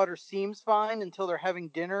Sergeant Slaughter seems fine until they're having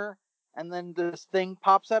dinner, and then this thing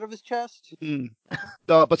pops out of his chest.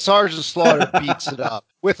 but Sergeant Slaughter beats it up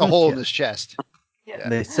with a hole in his chest. Yeah.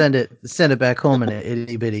 They send it back home in an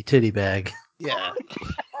itty bitty titty bag. Yeah.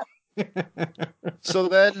 So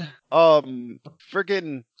then,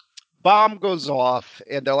 friggin' bomb goes off,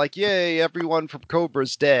 and they're like, "Yay, everyone from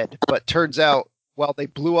Cobra's dead." But turns out, while they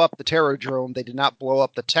blew up the Terrordrome, they did not blow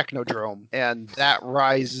up the Technodrome, and that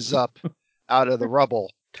rises up out of the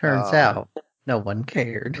rubble. Turns out, no one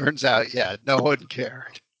cared. Turns out, yeah, no one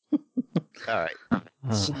cared. All right.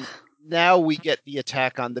 So now we get the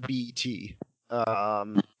attack on the BT.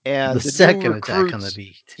 And the new second attack on the recruits-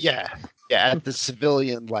 beat. Yeah, at the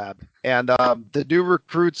civilian lab. And the new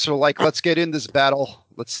recruits are like, let's get in this battle.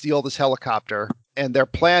 Let's steal this helicopter. And their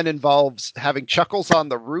plan involves having Chuckles on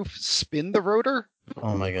the roof spin the rotor,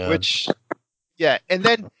 Oh my god. which, yeah, and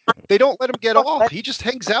then they don't let him get off. He just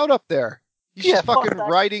hangs out up there. He's Yeah, just fuck fucking that.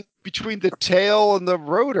 riding between the tail and the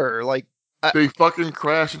rotor. Like, They fucking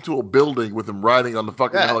crash into a building with him riding on the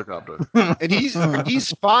fucking Yeah. helicopter. and he's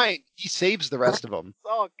fine. He saves the rest of them.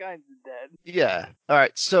 All kinds of dead. Yeah. All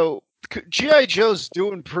right. So G.I. Joe's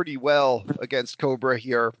doing pretty well against Cobra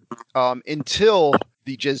here until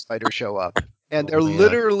the Jizz Fighters show up. And they're Oh, yeah.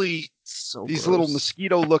 literally So these gross. little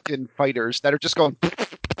mosquito-looking fighters that are just going.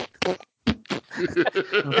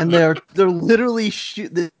 And they're literally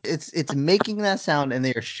it's making that sound, and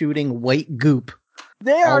they are shooting white goop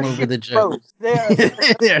They all are over shit the Joe. ropes. They are.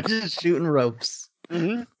 They're just shooting ropes.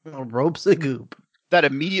 Ropes of goop. That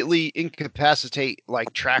immediately incapacitate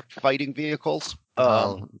like tracked fighting vehicles.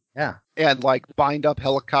 Yeah. And like bind up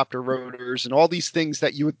helicopter rotors and all these things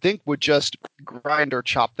that you would think would just grind or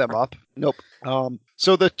chop them up. Nope.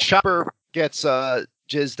 So the chopper gets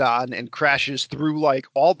jizzed on and crashes through like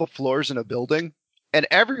all the floors in a building, and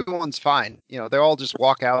everyone's fine. You know, they all just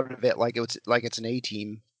walk out of it like it's an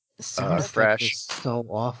A-team. Sound effect crash. is so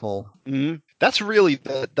awful. Mm-hmm. That's really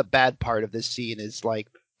the bad part of this scene is like,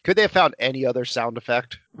 could they have found any other sound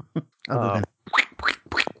effect? Other than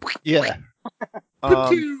Yeah.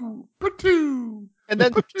 Patoo, patoo. And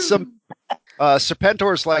then some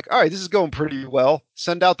Serpentor's like, all right, this is going pretty well.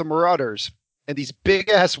 Send out the Marauders. And these big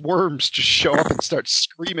ass worms just show up and start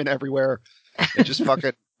screaming everywhere and just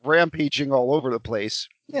fucking rampaging all over the place.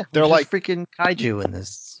 yeah, They're there's like- freaking kaiju in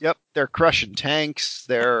this. Yep, they're crushing tanks.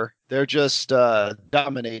 They're just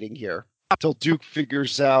dominating here. Until Duke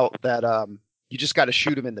figures out that you just got to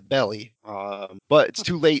shoot him in the belly. But it's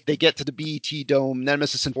too late. They get to the BET dome.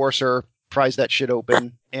 Nemesis Enforcer pries that shit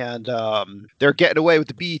open, and they're getting away with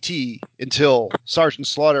the BET until Sergeant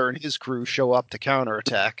Slaughter and his crew show up to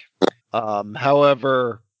counterattack.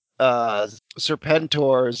 However,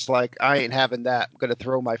 Serpentor is like, I ain't having that. I'm gonna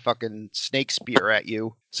throw my fucking snake spear at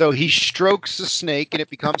you. So he strokes the snake, and it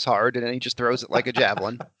becomes hard, and then he just throws it like a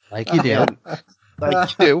javelin. Like you do. And, like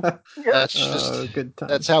you do. That's just Oh, good time.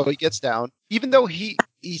 that's how he gets down. Even though he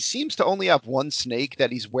seems to only have one snake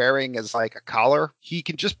that he's wearing as like a collar, he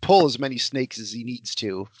can just pull as many snakes as he needs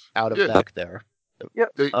to out of Yeah. back there.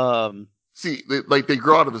 They, see, they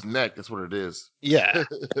grow out of his neck. That's what it is. Yeah.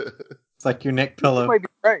 It's like your neck You pillow. might be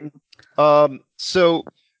right. So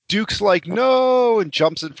Duke's like, no, and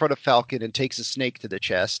jumps in front of Falcon and takes a snake to the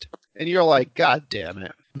chest. And you're like, God damn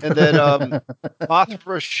it. And then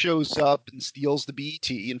Mothra shows up and steals the BET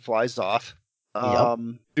and flies off.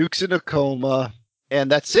 Duke's in a coma, and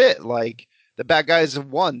that's it. Like, the bad guys have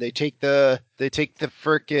won. They take the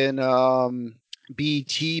frickin'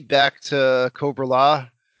 BET back to Cobra La,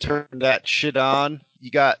 turn that shit on.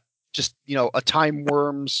 You got just, a time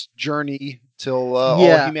worm's journey till all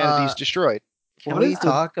humanity's destroyed. Can What we is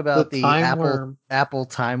talk about the time worm? apple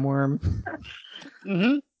time worm?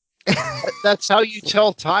 Mm-hmm. That's how you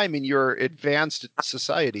tell time in your advanced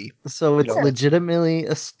society. So it's know. legitimately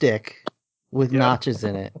a stick with Yeah. notches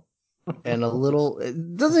in it. And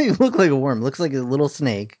it doesn't even look like a worm. It looks like a little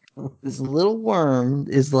snake. This little worm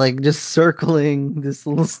is like just circling this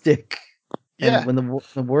little stick. Yeah. And when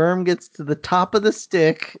the worm gets to the top of the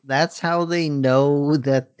stick, that's how they know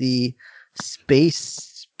that the space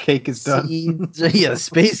Cake is done. the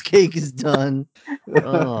space cake is done.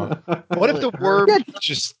 Oh. What if the It worm hurt.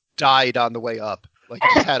 just died on the way up? Like,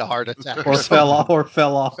 he had a heart attack or something. fell off.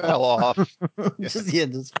 Fell off.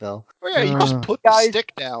 Just fell. Oh, yeah, you just put the Guys.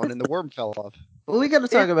 stick down and the worm fell off. Well, we got to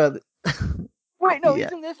talk about. Wait, no, Yeah.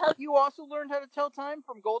 isn't this how you also learned how to tell time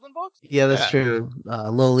from Golden Books? Yeah, that's Yeah. true.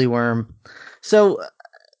 Lowly worm. So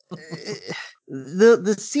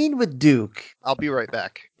the scene with Duke, I'll be right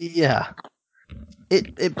back. yeah,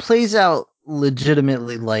 it plays out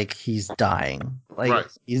legitimately like he's dying. Like Right.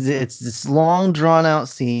 it's this long drawn out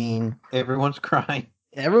scene. Everyone's crying.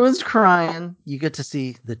 Everyone's crying. You get to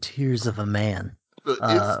see the tears of a man. It's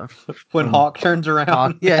When From Hawk turns around,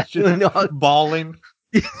 Hawk, yeah, he's just bawling.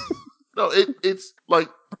 it's like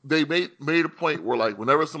they made a point where like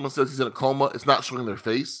whenever someone says he's in a coma, it's not showing their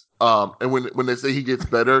face. And when they say he gets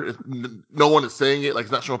better, no one is saying it. Like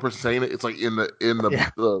it's not showing a person saying it. It's like in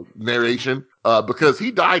the narration. Because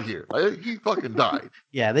he died here. Like, he fucking died.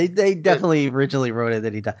 Yeah, they definitely originally wrote it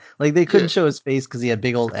that he died. Like they couldn't show his face because he had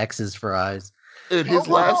big old X's for eyes. And his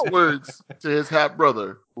last words to his half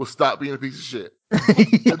brother was "Stop being a piece of shit."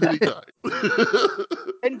 And then he died.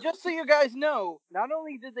 And just so you guys know, not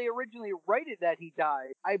only did they originally write it that he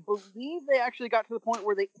died, I believe they actually got to the point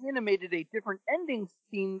where they animated a different ending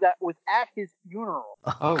scene that was at his funeral.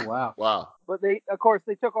 Oh, wow. Wow. But they, of course,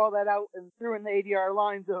 they took all that out and threw in the ADR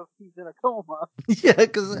lines of he's in a coma. Yeah,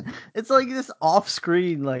 because it's like this off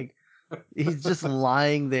screen, like he's just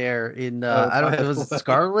lying there in I don't know, was it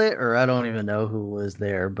Scarlet or I don't even know who was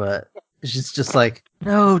there, but it's just like,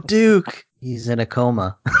 no, Duke, he's in a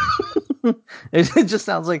coma. It just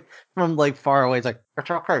sounds like from like far away. It's like,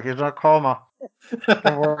 it's okay, he's in a coma.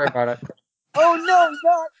 Don't worry about it. Oh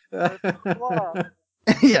no, not blah.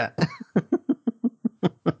 Yeah.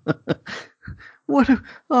 What?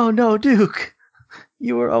 Oh no, Duke,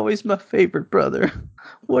 you were always my favorite brother.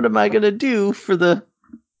 What am I gonna do for the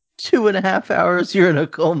 2.5 hours you're in a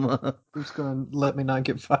coma? Who's going to let me not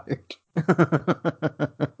get fired?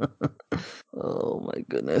 Oh my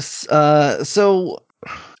goodness. So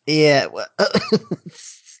yeah,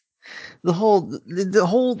 the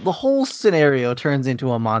whole scenario turns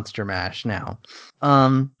into a monster mash now.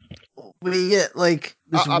 We get like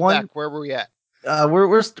this I'm one. back. Where were we at?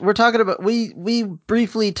 We're talking about we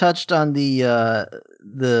briefly touched on the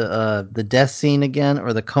death scene again,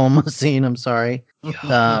 or the coma scene. I'm sorry.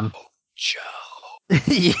 Joe.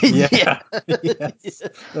 Yeah. Yes.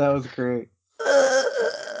 That was great.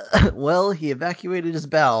 Well, he evacuated his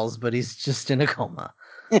bowels, but he's just in a coma.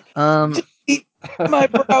 My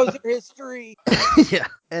browser history. Yeah,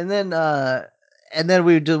 and then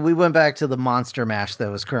we went back to the monster mash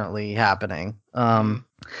that was currently happening.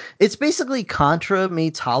 It's basically Contra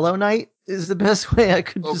meets Hollow Knight is the best way I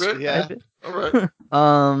could describe it. All right.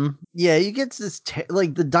 Yeah, you get this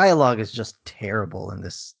like the dialogue is just terrible in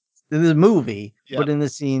this movie, but in the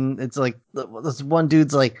scene, it's like this one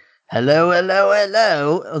dude's like, "Hello, hello,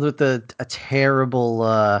 hello," with a terrible,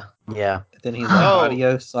 yeah. Then he's like,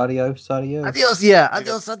 adios, adios, adios. Adios, yeah,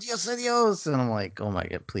 adios, adios, adios, and I'm like, oh my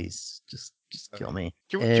god, please, just kill me.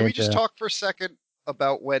 Can we just talk for a second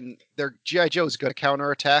about when their G.I. Joe's going to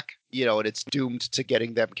counterattack, and it's doomed to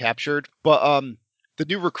getting them captured. But the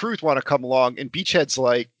new recruits want to come along, and Beachhead's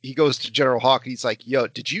like, he goes to General Hawk, and he's like, yo,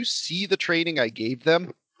 did you see the training I gave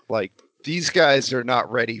them? Like, these guys are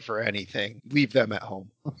not ready for anything. Leave them at home.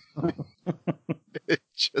 It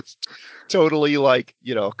just totally, like,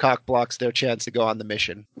 cock blocks their chance to go on the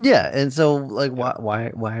mission. Yeah, and so, like,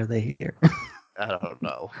 why are they here? I don't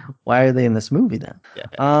know. Why are they in this movie then?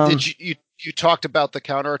 Yeah. Did you talked about the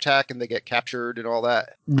counterattack and they get captured and all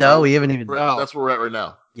that? No, we haven't even. That's where we're at right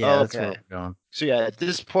now. Yeah, that's where we're going. So yeah, at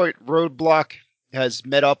this point, Roadblock has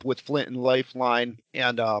met up with Flint and Lifeline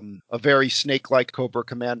and a very snake-like Cobra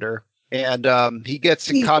Commander, and he gets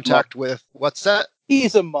in contact with what's that?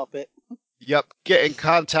 He's a Muppet. Yep, get in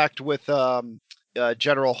contact with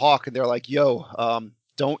General Hawk, and they're like, "Yo,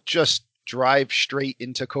 don't just drive straight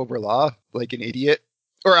into Cobra La like an idiot."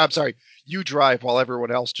 Or I'm sorry, you drive while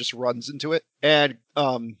everyone else just runs into it. And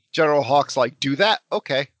General Hawk's like, "Do that?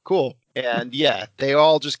 Okay, cool." And yeah, they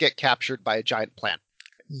all just get captured by a giant plant.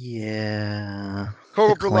 Yeah.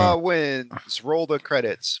 Cobra La wins. Roll the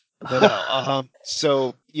credits. But,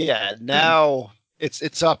 so yeah, now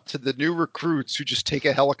it's up to the new recruits who just take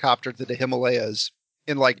a helicopter to the Himalayas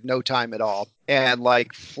in like no time at all, and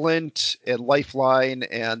like Flint and Lifeline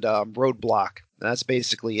and Roadblock. That's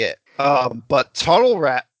basically it. But Tunnel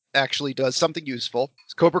Rat actually does something useful.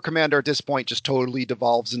 Cobra Commander at this point just totally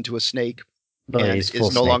devolves into a snake and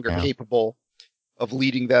is no longer capable of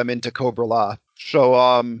leading them into Cobra La.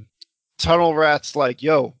 So Tunnel Rat's like,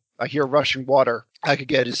 yo, I hear rushing water. I could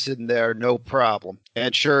get us in there, no problem.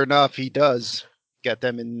 And sure enough, he does get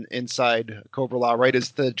them inside Cobra La right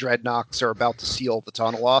as the Dreadnoks are about to seal the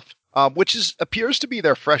tunnel off. Which appears to be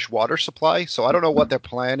their fresh water supply. So I don't know what their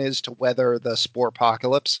plan is to weather the spore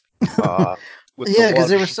apocalypse. Yeah, because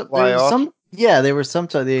there were some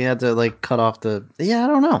time they had to like cut off the. Yeah,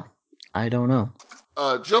 I don't know.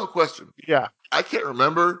 Joe, question. Yeah. I can't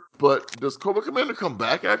remember, but does Cobra Commander come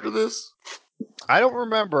back after this? I don't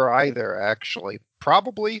remember either, actually.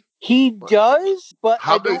 Probably. He does, but I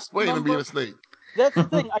How'd they don't explain him remember. being a snake? That's the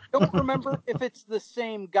thing. I don't remember if it's the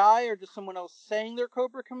same guy or just someone else saying they're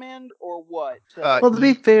Cobra Command or what. So, Well, to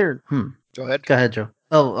be fair, Go ahead. go ahead, Joe.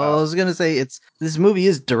 Oh, I was gonna say this movie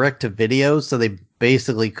is direct to video, so they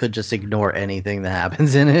basically could just ignore anything that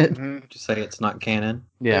happens in it. Mhm. Just say it's not canon.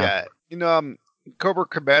 Yeah. You know, Cobra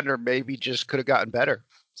Commander maybe just could have gotten better.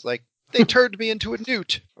 It's like, they turned me into a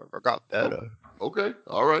newt. Or got better. Okay,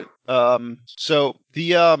 all right. So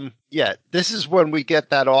the this is when we get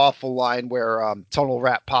that awful line where Tunnel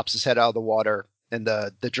Rat pops his head out of the water and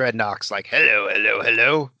the Dreadnought's like, hello, hello,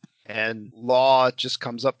 hello. And Law just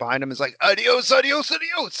comes up behind him and is like, adios, adios,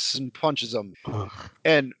 adios, and punches him.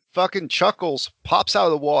 And fucking Chuckles pops out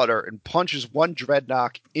of the water and punches one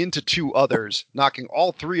Dreadnought into two others, knocking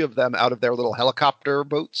all three of them out of their little helicopter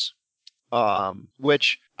boats.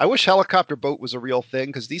 Which I wish helicopter boat was a real thing,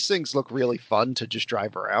 because these things look really fun to just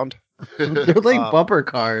drive around. They're like bumper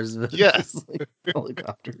cars. But yeah. just like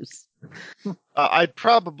helicopters. I'd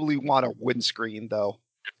probably want a windscreen, though.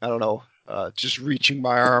 I don't know. Just reaching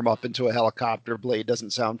my arm up into a helicopter blade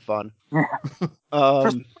doesn't sound fun.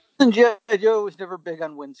 G.I. Joe was never big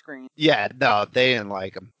on windscreen. Yeah, no, they didn't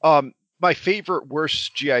like them. My favorite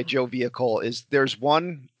worst G.I. Joe vehicle is there's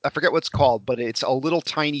one, I forget what it's called, but it's a little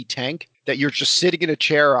tiny tank that you're just sitting in a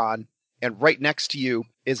chair on, and right next to you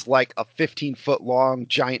is like a 15-foot long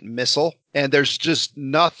giant missile, and there's just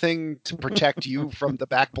nothing to protect you from the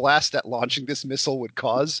backblast that launching this missile would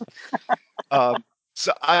cause.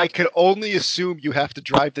 So I could only assume you have to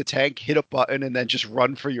drive the tank, hit a button, and then just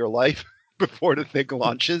run for your life before the thing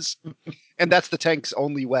launches. And that's the tank's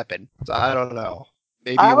only weapon. So I don't know.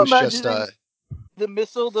 Maybe I'm it was just the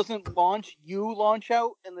missile doesn't launch, you launch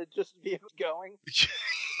out, and the just vehicle's going.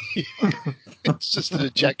 it's just an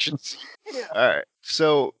ejection seat. Yeah. All right.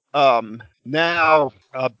 So now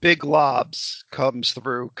Big Lobs comes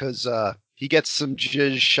through because he gets some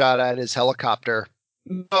jizz shot at his helicopter.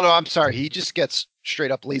 No, I'm sorry. He just gets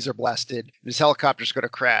straight up laser blasted. His helicopter's going to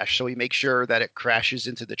crash, so he makes sure that it crashes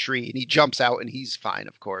into the tree, and he jumps out, and he's fine,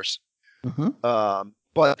 of course. Mm-hmm.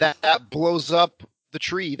 But that blows up the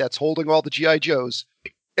tree that's holding all the G.I. Joes,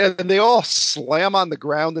 and they all slam on the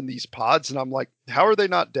ground in these pods, and I'm like, how are they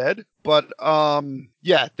not dead? But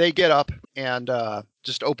yeah, they get up and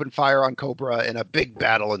just open fire on Cobra, and a big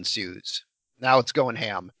battle ensues. Now it's going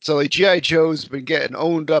ham. So the G.I. Joe's been getting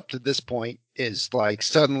owned up to this point, is like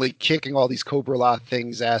suddenly kicking all these Cobra La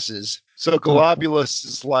things' asses. So Globulus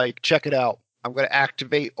is like, check it out. I'm going to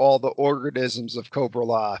activate all the organisms of Cobra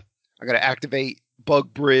La. I'm going to activate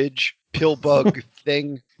Bug Bridge, Pill Bug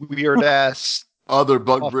thing, weird ass Other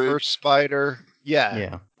bug Puffer bridge. Spider.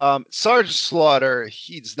 Yeah. Sergeant Slaughter,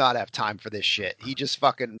 he does not have time for this shit. He just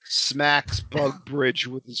fucking smacks Bug Bridge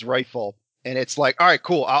with his rifle. And it's like, all right,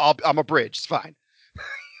 cool. I'm a bridge. It's fine.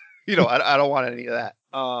 You know, I don't want any of that.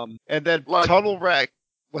 And then Like- Tunnel Rat.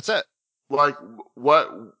 What's that? Like,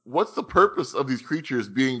 what's the purpose of these creatures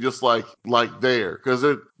being just like there? Because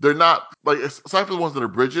they're not, like, aside from the ones that are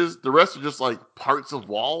bridges, the rest are just like parts of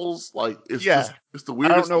walls. Like, it's just, it's the I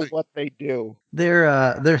weirdest don't know thing. what they do.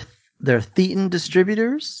 They're Thetan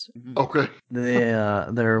distributors. Okay.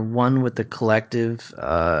 They're one with the collective.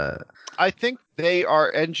 I think they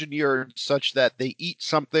are engineered such that they eat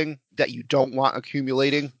something that you don't want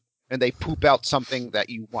accumulating, and they poop out something that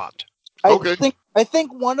you want. Okay. I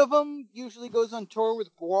think one of them usually goes on tour with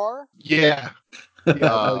Guar. Yeah.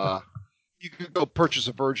 You could go purchase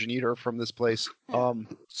a Virgin Eater from this place.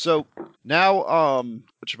 So now,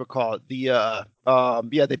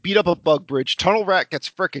 whatchamacallit, they beat up a Bug Bridge. Tunnel Rat gets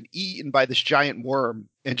frickin' eaten by this giant worm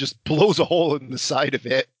and just blows a hole in the side of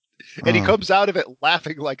it. And he comes out of it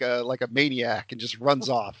laughing like a maniac and just runs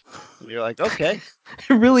off. And you're like, okay.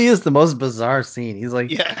 It really is the most bizarre scene. He's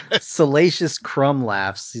like, salacious Crumb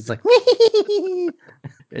laughs. He's like,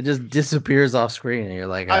 it just disappears off screen, and you're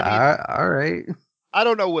like, all right. I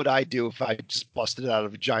don't know what I'd do if I just busted out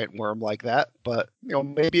of a giant worm like that, but you know,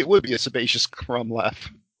 maybe it would be a sebaceous Crumb laugh.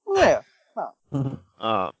 Yeah.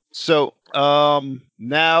 So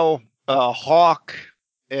now Hawk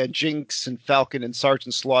and Jinx and Falcon and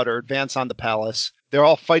Sergeant Slaughter advance on the palace. They're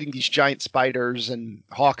all fighting these giant spiders, and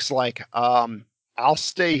Hawk's like, I'll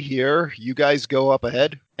stay here. You guys go up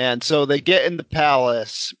ahead. And so they get in the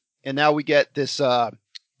palace, and now we get this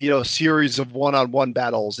series of one-on-one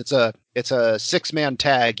battles. It's a 6-man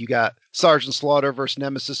tag. You got Sergeant Slaughter versus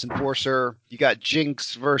Nemesis Enforcer. You got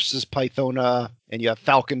Jinx versus Pythona, and you have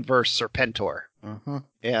Falcon versus Serpentor. Mm-hmm.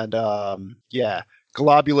 And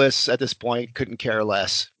Globulus at this point couldn't care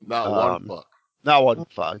less. Not one fuck. Not one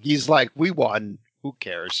fuck. He's like, we won. Who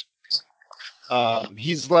cares?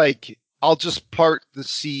 He's like, I'll just part the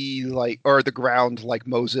sea or the ground like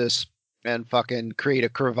Moses and fucking create a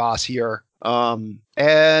crevasse here.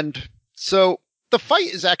 And so the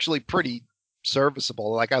fight is actually pretty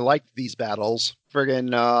serviceable. Like, I liked these battles.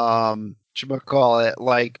 Friggin', whatchamacallit,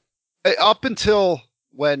 like, up until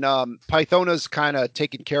when Pythona's kind of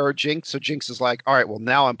taking care of Jinx, so Jinx is like, all right, well,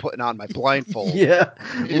 now I'm putting on my blindfold. Yeah.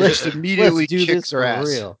 Just immediately let's do kicks this her for ass.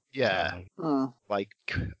 real. Yeah. Hmm. Like,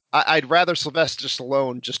 I'd rather Sylvester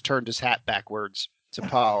Stallone just turned his hat backwards to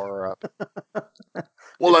power her up.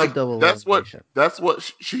 Well, It's a like double that's elimination.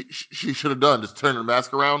 what she should have done. Just turn her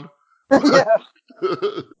mask around. Yeah.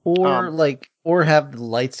 Or have the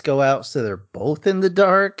lights go out so they're both in the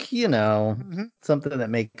dark, Mhm. something that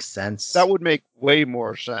makes sense. That would make way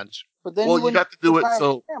more sense. But then Well, you wouldn't got to do it have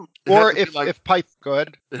so. him. It had Or to be if like, if Pyth, go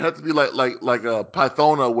ahead. it had to be like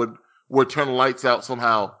Pythona would turn the lights out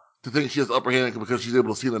somehow to think she has the upper hand because she's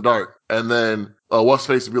able to see in the dark, and then what's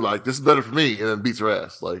face would be like, this is better for me, and then beats her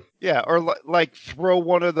ass. Like, Yeah, or like throw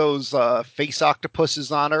one of those face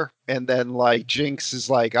octopuses on her, and then like Jinx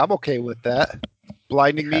is like, I'm okay with that.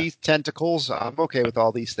 Blinding me, tentacles, I'm okay with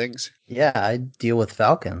all these things. Yeah, I deal with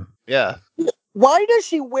Falcon. Yeah. Why does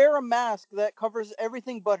she wear a mask that covers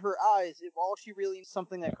everything but her eyes if all she really needs is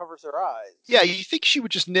something that covers her eyes? Yeah, you think she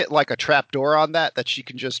would just knit like a trap door on that she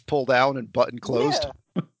can just pull down and button closed?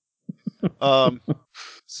 Yeah.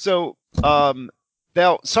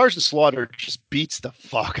 Now Sergeant Slaughter just beats the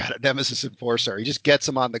fuck out of Nemesis Enforcer. He just gets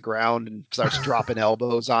him on the ground and starts dropping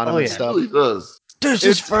elbows on him Oh, and yeah. it stuff. really does. This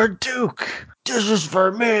is for Duke. This is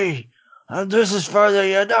for me. And this is for the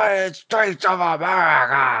United States of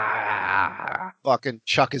America. Fucking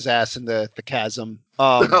chuck his ass in the chasm.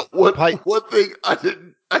 One Pi- one thing I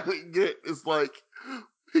didn't get is like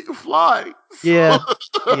he can fly. Yeah.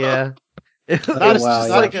 Yeah. Not Oh, as wow,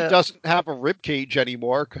 not yeah. if he doesn't have a rib cage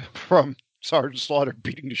anymore from Sergeant Slaughter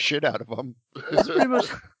beating the shit out of him. It's pretty much.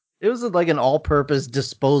 It was like an all-purpose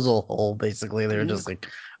disposal hole. Basically, they were just like,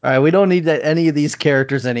 "All right, we don't need any of these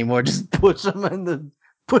characters anymore. Just push them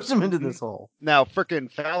into this hole." Now,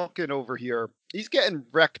 frickin' Falcon over here, he's getting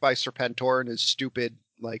wrecked by Serpentor and his stupid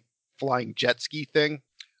like flying jet ski thing.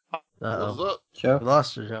 What's Uh-oh. up? Joe? We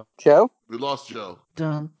lost her, Joe. Joe? We lost Joe.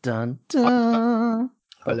 Dun dun dun.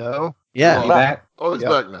 Hello. Yeah. You back? Oh, he's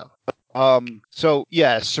Yep. back now. So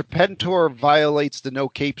yeah, Serpentor violates the no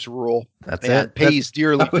capes rule That's and it. pays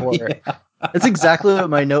dearly for it. That's exactly what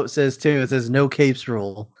my note says too. It says no capes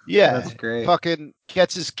rule. Yeah, That's great. fucking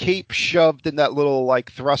gets his cape shoved in that little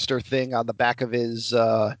like thruster thing on the back of his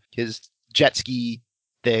jet ski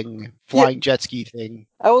thing, flying jet ski thing.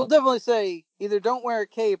 I will definitely say either don't wear a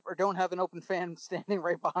cape or don't have an open fan standing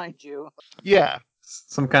right behind you. Yeah,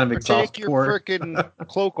 Some kind of or exhaust take your port. frickin'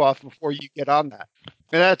 cloak off before you get on that.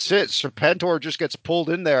 And that's it. Serpentor just gets pulled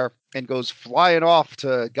in there and goes flying off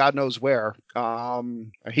to God knows where.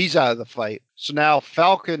 He's out of the fight. So now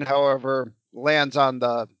Falcon, however, lands on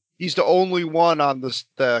he's the only one on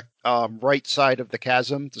the right side of the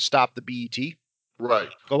chasm to stop the BET. Right.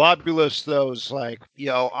 Globulus, though, is like,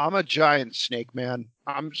 yo, I'm a giant snake man.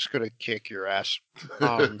 I'm just going to kick your ass.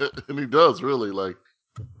 And he does really like.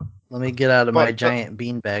 Let me get out of my But- giant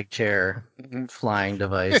beanbag chair flying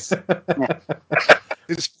device.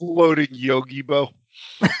 His floating Yogi Bo.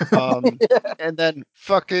 And then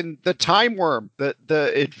fucking the time worm, the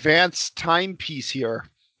advanced timepiece here,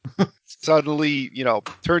 suddenly,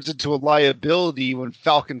 turns into a liability when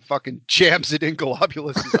Falcon fucking jams it in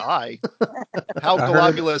Globulus's eye. How I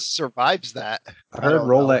heard- Globulus survives that? I heard don't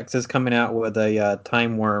know. Rolex is coming out with a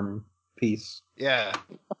time worm piece. Yeah.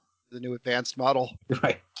 The new advanced model.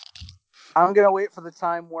 Right. I'm gonna wait for the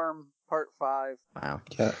Time Worm Part 5. Wow.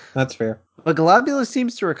 Yeah, that's fair. But Globulus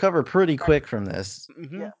seems to recover pretty quick from this.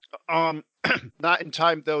 Mhm. Not in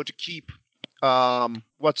time though to keep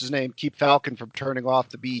what's his name? Keep Falcon from turning off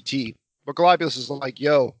the BT. But Globulus is like,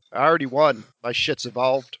 yo, I already won. My shit's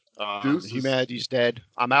evolved. Deuces. Humanity's dead.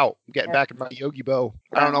 I'm out. I'm getting back in my Yogi Bo.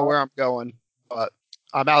 I don't know where I'm going, but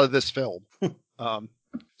I'm out of this film.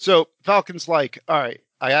 So Falcon's like, all right,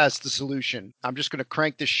 I asked the solution. I'm just going to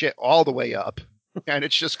crank this shit all the way up, and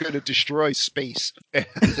it's just going to destroy space.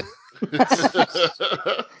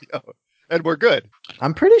 And we're good.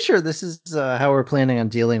 I'm pretty sure this is how we're planning on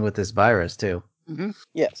dealing with this virus too.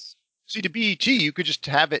 Yes. See, to BET, you could just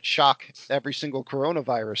have it shock every single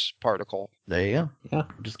coronavirus particle. There you go. Yeah.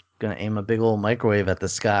 I'm just gonna aim a big old microwave at the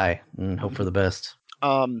sky and hope for the best.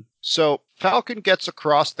 So Falcon gets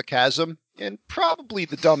across the chasm in probably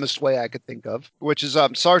the dumbest way I could think of, which is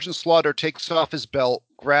Sergeant Slaughter takes off his belt,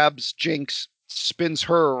 grabs Jinx, spins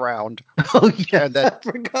her around, Oh yeah, And then I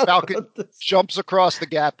forgot Falcon about this. jumps across the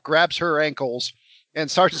gap, grabs her ankles, and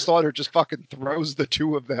Sergeant Slaughter just fucking throws the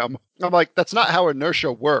two of them. I'm like, that's not how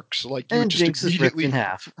inertia works. Like, you And just Jinx is ripped immediately, in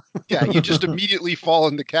half. yeah, you just immediately fall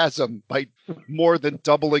in the chasm by more than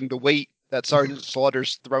doubling the weight that Sergeant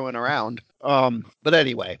Slaughter's throwing around. But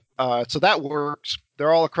anyway, so that works.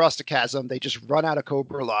 They're all across the chasm. They just run out of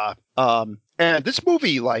Cobra La. And this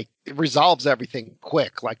movie, like, it resolves everything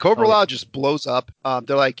quick. Like, Cobra La just blows up.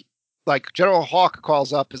 They're like General Hawk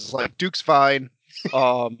calls up, is like, Duke's fine.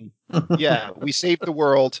 Yeah, we saved the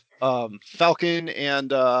world. Falcon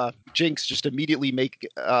and Jinx just immediately make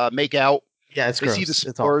out. Yeah, it's They gross. see the It's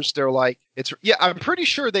awful. spores. They're like, I'm pretty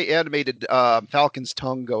sure they animated Falcon's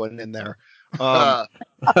tongue going in there. That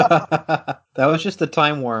was just a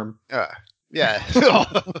time worm. Yeah.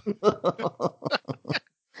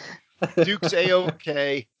 Duke's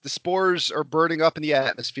A-OK. The spores are burning up in the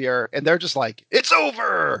atmosphere, and they're just like, it's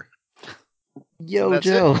over! Yo, That's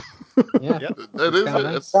Joe. Yeah, That is kinda it.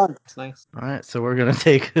 nice. Done. It's nice. All right, so we're gonna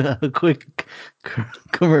take a quick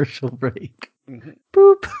commercial break. Mhm.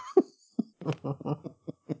 Boop.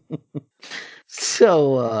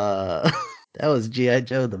 So that was G.I.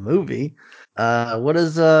 Joe the movie. What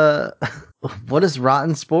does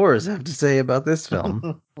Rotten Spores have to say about this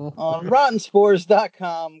film? On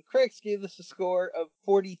RottenSpores.com, critics gave this a score of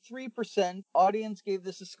 43%. Audience gave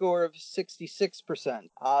this a score of 66%.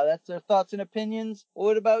 That's their thoughts and opinions.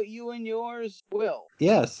 What about you and yours, Will?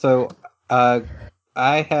 Yeah, so I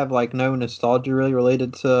have like no nostalgia really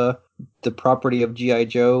related to the property of G.I.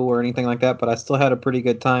 Joe or anything like that, but I still had a pretty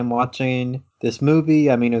good time watching this movie.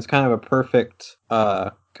 I mean, it was kind of a perfect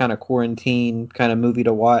kind of quarantine kind of movie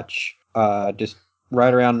to watch. Just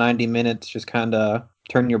right around 90 minutes, just kind of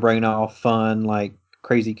turn your brain off, fun, like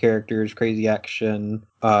crazy characters, crazy action.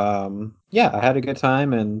 Yeah, I had a good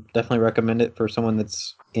time and definitely recommend it for someone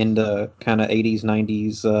that's into kind of 80s,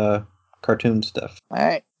 90s cartoon stuff. All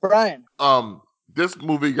right, Brian. This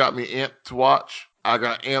movie got me amped to watch. I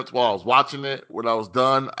got amped while I was watching it. When I was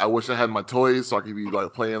done, I wish I had my toys so I could be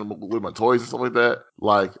like playing with my toys and stuff like that.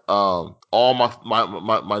 Like, all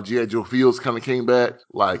my G.I. Joe feels kind of came back.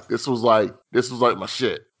 Like, this was like my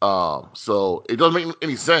shit. So it doesn't make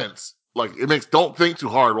any sense. Like, don't think too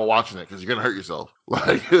hard while watching it because you're gonna hurt yourself.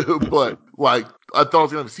 Like, but like, I thought I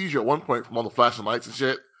was gonna have a seizure at one point from all the flashing lights and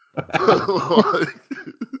shit.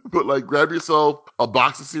 But like, grab yourself a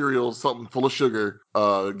box of cereal, something full of sugar,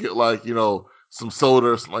 get like, some soda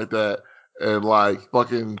or something like that, and like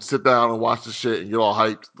fucking sit down and watch the shit and get all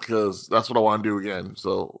hyped because that's what I want to do again.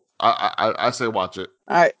 So I say watch it.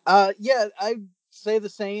 All right. Yeah, I say the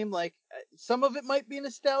same. Like, some of it might be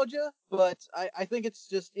nostalgia, but I think it's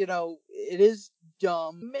just, it is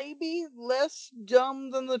dumb. Maybe less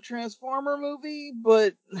dumb than the Transformer movie,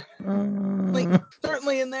 but like,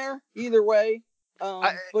 certainly in there either way.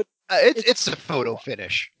 But It's a photo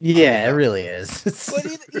finish. Yeah, it really is. but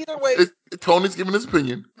either way, Tony's giving his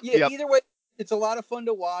opinion. yeah, Yep. either way, it's a lot of fun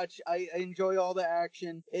to watch. I enjoy all the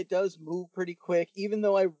action. It does move pretty quick, even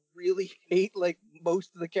though I really hate like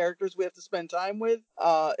most of the characters we have to spend time with.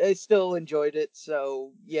 I still enjoyed it,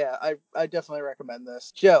 so yeah, I definitely recommend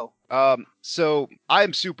this. Joe. So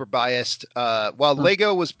I'm super biased. While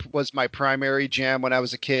Lego was my primary jam when I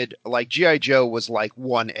was a kid, like G.I. Joe was like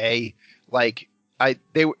 1A. Like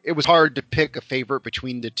it was hard to pick a favorite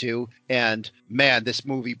between the two, and man, this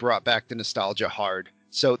movie brought back the nostalgia hard.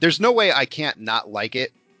 So there's no way I can't not like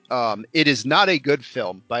it. It is not a good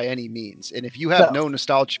film by any means, and if you have no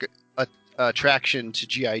nostalgic attraction to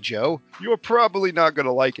G.I. Joe, you're probably not going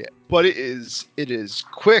to like it. But it is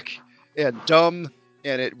quick and dumb,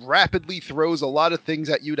 and it rapidly throws a lot of things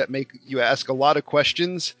at you that make you ask a lot of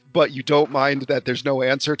questions, but you don't mind that there's no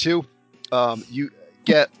answer to. You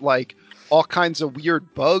get like all kinds of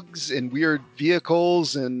weird bugs and weird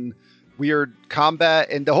vehicles and weird combat,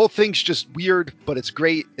 and the whole thing's just weird, but it's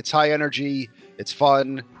great. It's high energy. It's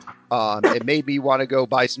fun. It made me want to go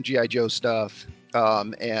buy some G.I. Joe stuff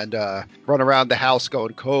and run around the house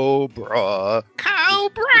going, Cobra!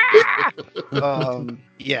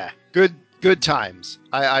 Yeah, good times.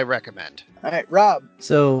 I recommend. All right, Rob.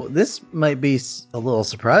 So this might be a little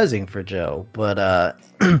surprising for Joe, but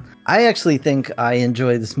I actually think I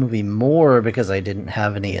enjoyed this movie more because I didn't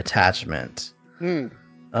have any attachment.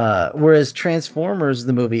 Whereas Transformers,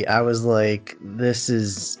 the movie, I was like, this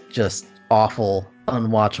is just awful,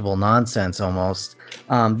 unwatchable nonsense almost.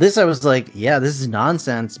 This I was like, yeah, this is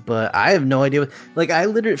nonsense, but I have no idea. Like, I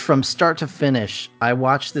literally, from start to finish, I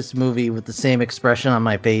watched this movie with the same expression on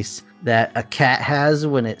my face that a cat has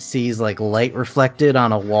when it sees like light reflected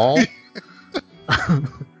on a wall.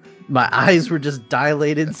 my eyes were just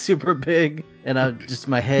dilated super big, and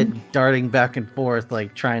my head darting back and forth,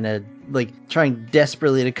 like trying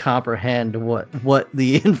desperately to comprehend what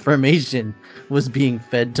the information was being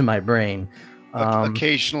fed to my brain.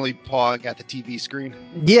 Occasionally pawing at the TV screen.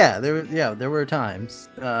 Yeah, there were times,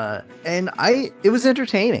 and it was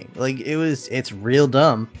entertaining. Like it's real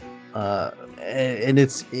dumb, and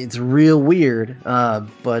it's real weird.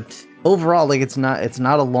 But overall, like it's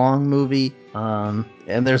not a long movie,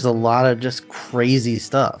 and there's a lot of just crazy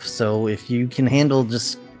stuff. So if you can handle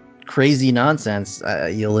just crazy nonsense,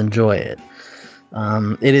 you'll enjoy it.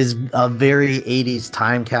 It is a very 80s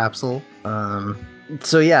time capsule.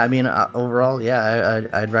 So yeah, I mean, overall, yeah,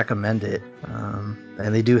 I'd recommend it.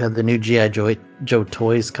 And they do have the new G.I. Joe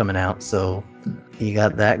toys coming out, so you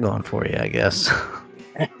got that going for you, I guess.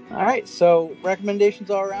 All right, so recommendations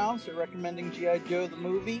all around. So recommending G.I. Joe the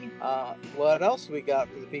movie. What else we got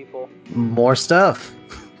for the people? More stuff.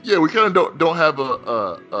 Yeah, we kind of don't have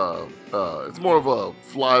it's more of a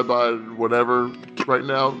fly by whatever right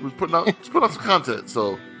now. We're putting out some content.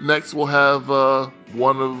 So next we'll have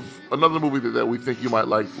another movie that we think you might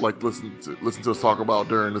like listen to us talk about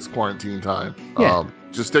during this quarantine time. Yeah.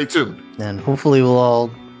 Just stay tuned. And hopefully we'll all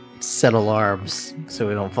set alarms so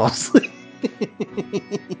we don't fall asleep.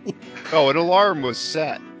 Oh, an alarm was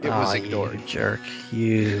set. It was ignored. You jerk.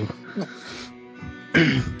 You.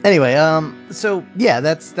 Anyway, so yeah,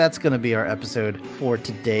 that's going to be our episode for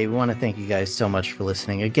today. We want to thank you guys so much for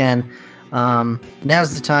listening again.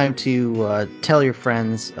 Now's the time to tell your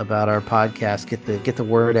friends about our podcast, get the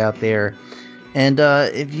word out there. And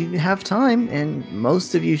if you have time, and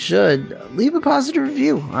most of you should, leave a positive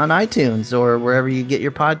review on iTunes or wherever you get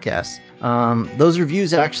your podcasts. Those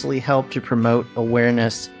reviews actually help to promote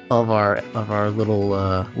awareness of our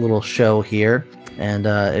little show here, and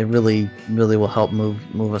it really will help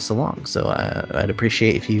move us along. So I'd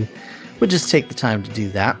appreciate if you would just take the time to do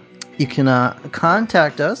that. You can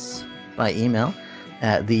contact us by email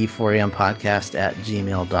at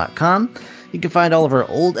the4ampodcast@gmail.com. You can find all of our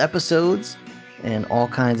old episodes and all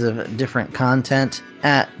kinds of different content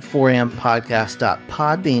at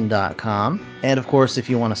 4ampodcast.podbean.com. And of course, if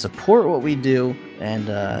you want to support what we do and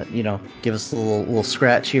give us a little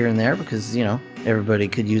scratch here and there, because everybody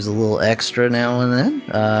could use a little extra now and then,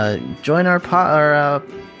 join our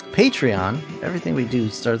Patreon. Everything we do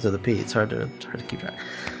starts with a P. It's hard to keep track.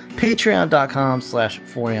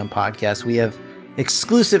 Patreon.com/4ampodcast. We have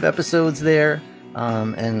exclusive episodes there,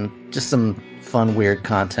 and just some fun, weird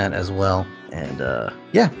content as well. And that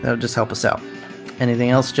would just help us out. Anything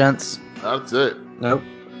else, gents? That's it. Nope.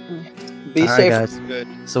 Be All right, safe. guys. Good.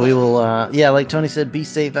 So we will, like Tony said, be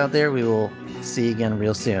safe out there. We will see you again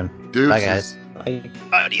real soon. Deuces. Bye, guys. I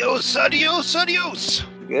Adios, adios, adios.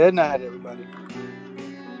 Good night, everybody.